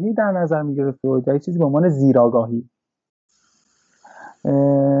فراآگاهی در نظر میگیره فروید، یه چیزی به عنوان زیراگاهی.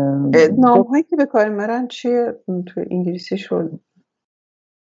 نام‌هایی که به کار میبرن چیه تو انگلیسیشون؟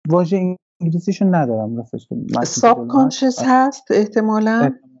 واژه انگلیسیشون ندارم راستش. ساب کانشس هست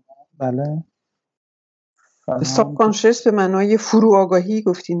احتمالاً. بله. ساب کانشس به معنای فرو آگاهی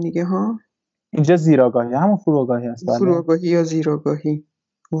گفتین دیگه ها. اینجا زیراگاهی، همون فرو آگاهی هست. بله. فرو آگاهی یا زیراگاهی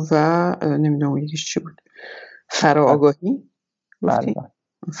و نمیدونم یکیش چی بود. فرا آگاهی گفتین.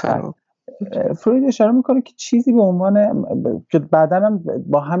 فرا. فروید اشاره میکنه که چیزی به عنوان که بعداً هم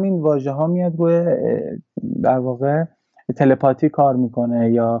با همین واژه ها میاد روی در واقع تلپاتی کار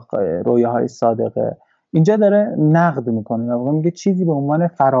میکنه یا رویاهای صادقه. اینجا داره نقد میکنه، در واقع میگه چیزی به عنوان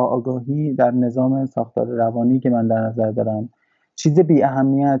فراآگاهی در نظام ساختار روانی که من در نظر دارم، چیز بی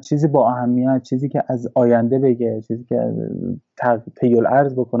اهمیت، چیزی با اهمیت، چیزی که از آینده بگه، چیزی که تیل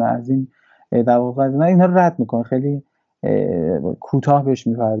ارز بکنه، از این در واقع نه، اینها رو رد میکنه، خیلی کوتاه بهش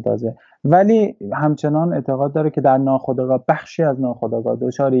میپردازه. ولی همچنان اعتقاد داره که در ناخودآگاه، بخشی از ناخودآگاه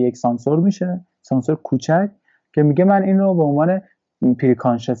دچار یک سانسور میشه، سانسور کوچک که میگه من این رو به عنوان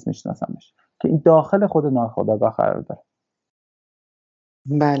پریکانشس میشناسمش، که این داخل خود ناخودآگاه قرار داره.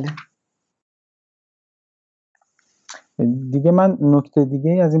 بله. دیگه من نکته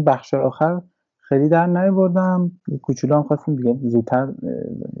دیگه از این بخش آخر خیلی در نیاوردم، کوچولو هم خواستم دیگه زودتر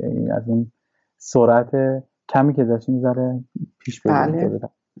از اون سرعت کمی که داشتیم میذاره پیش بریم. بله.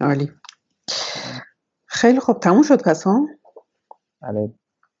 عالی. خیلی خوب تموم شد پس هم؟ بله.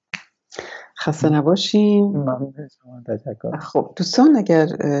 خسته نباشین. ممنون شما، تشکر. خب دوستان اگر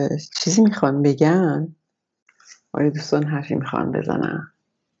چیزی میخوان بگن، آیا دوستان حرفی میخوان بزنن؟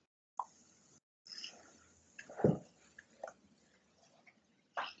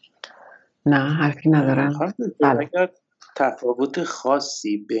 نه حرفی ندارن. اگر تفاوت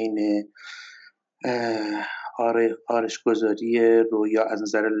خاصی بین آرشگزاری رویا از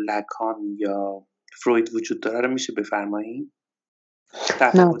نظر لکان یا فروید وجود داره رو میشه بفرمایید؟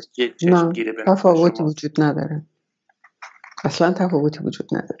 نه تفاوتی وجود نداره، اصلا تفاوتی وجود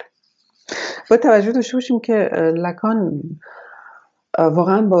نداره. باید توجه داشته باشیم که لکان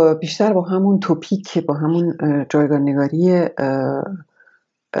واقعا بیشتر با همون توپیک، با همون جایگاه‌نگاری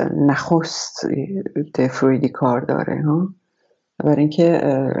نخست فرویدی کار داره ها. برای اینکه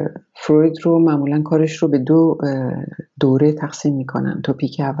فروید رو معمولا کارش رو به 2 دوره تقسیم میکنن،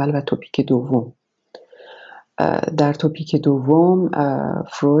 توپیک اول و توپیک دوم. در توپیک دوم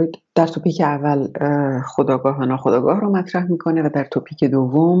فروید در توپیک اول خودآگاه و ناخودآگاه رو مطرح میکنه و در توپیک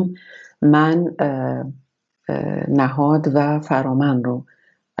دوم من، نهاد و فرامن رو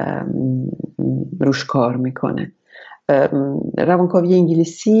روش کار میکنه. روانکاوی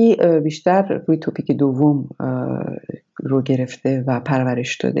انگلیسی بیشتر روی توپیک دوم رو گرفته و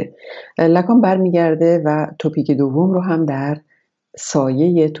پرورش داده. لکان برمیگرده و توپیک دوم رو هم در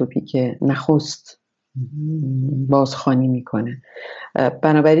سایه توپیک نخست بازخوانی میکنه.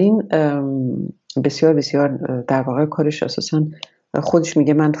 بنابراین بسیار بسیار در واقع کارش اساساً خودش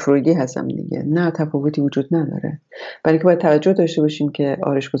میگه من فرویدی هستم دیگه. نه تفاوتی وجود نداره. برای که باید توجه داشته باشیم که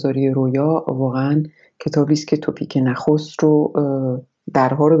آرشگزاری رویا واقعاً کتابی است که توپیک نخست رو،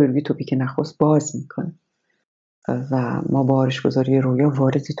 درها رو به روی توپیک نخست باز میکنه و ما با آرشگزاری رویا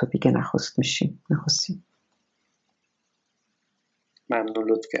وارد توپیک نخست میشیم. نخستیم. ممنون،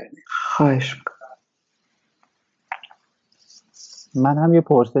 لطف کردید. خواهش میکنم. من هم یه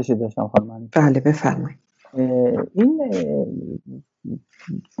پرسشی داشتم خانم. بله بفرمایید. این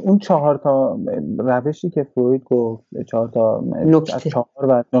اون 4 تا روشی که فروید گفت، 4 تا نکته، 4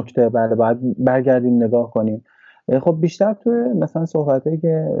 و نکته، بله باید برگردیم نگاه کنیم. خب بیشتر تو مثلا صحبتایی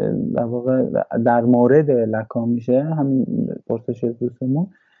که در واقع در مورد لکان میشه، همین پرسش دوستمون،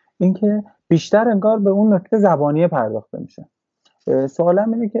 اینکه بیشتر انگار به اون نکته زبانی پرداخته میشه.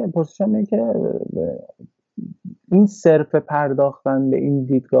 سوالم اینه که پرسشم اینه که این صرف پرداختن به این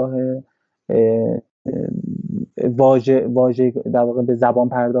دیدگاه واژه در واقع به زبان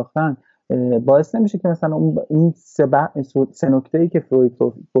پرداختن باعث نمیشه که مثلا اون سه نکته‌ای که فروید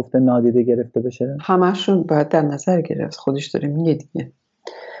گفته نادیده گرفته بشه؟ همشون باید در نظر گرفت. خودش داره میگه دیگه.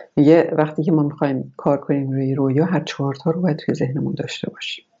 میگه وقتی که ما میخوایم کار کنیم روی رویا، هر 4 تا رو باید توی ذهنمون داشته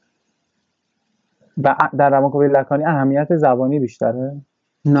باشیم. و در روانکاوی لکانی اهمیت زبانی بیشتره؟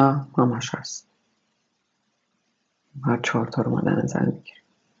 نه، همش هست. هر 4 تا رو ما در نظر میگیریم.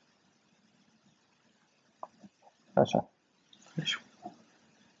 باشه.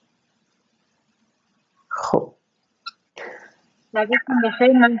 خب شبتون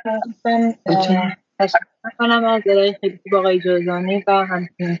بخیر. من تشکر کنم از ارائه خیلی خوب آقای جوزانی و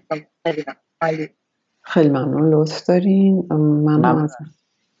همچنین خیلی ممنون، لطف دارین. من از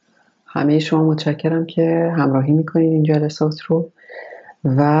همه شما متشکرم که همراهی میکنید این جلسات رو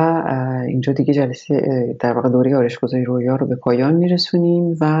و اینجا دیگه جلسه در واقع دوره آرشگزاری رویا رو به پایان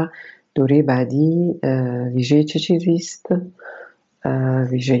میرسونیم و دوره بعدی ویژه چه چیزی است؟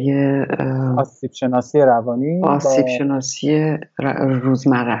 ویژه آسیب شناسی روانی، آسیب شناسی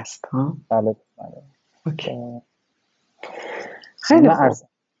روزمره است. بله. اوکی. خیلی خوب.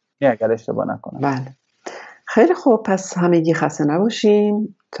 اگر اشتباه نکنم. بله. خیلی خوب، پس همگی خسته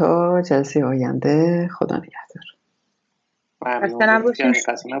نباشیم تا جلسه آینده. خدا نگهدار. خسته نباشید.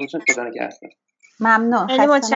 خدا نگهدار. ممنون.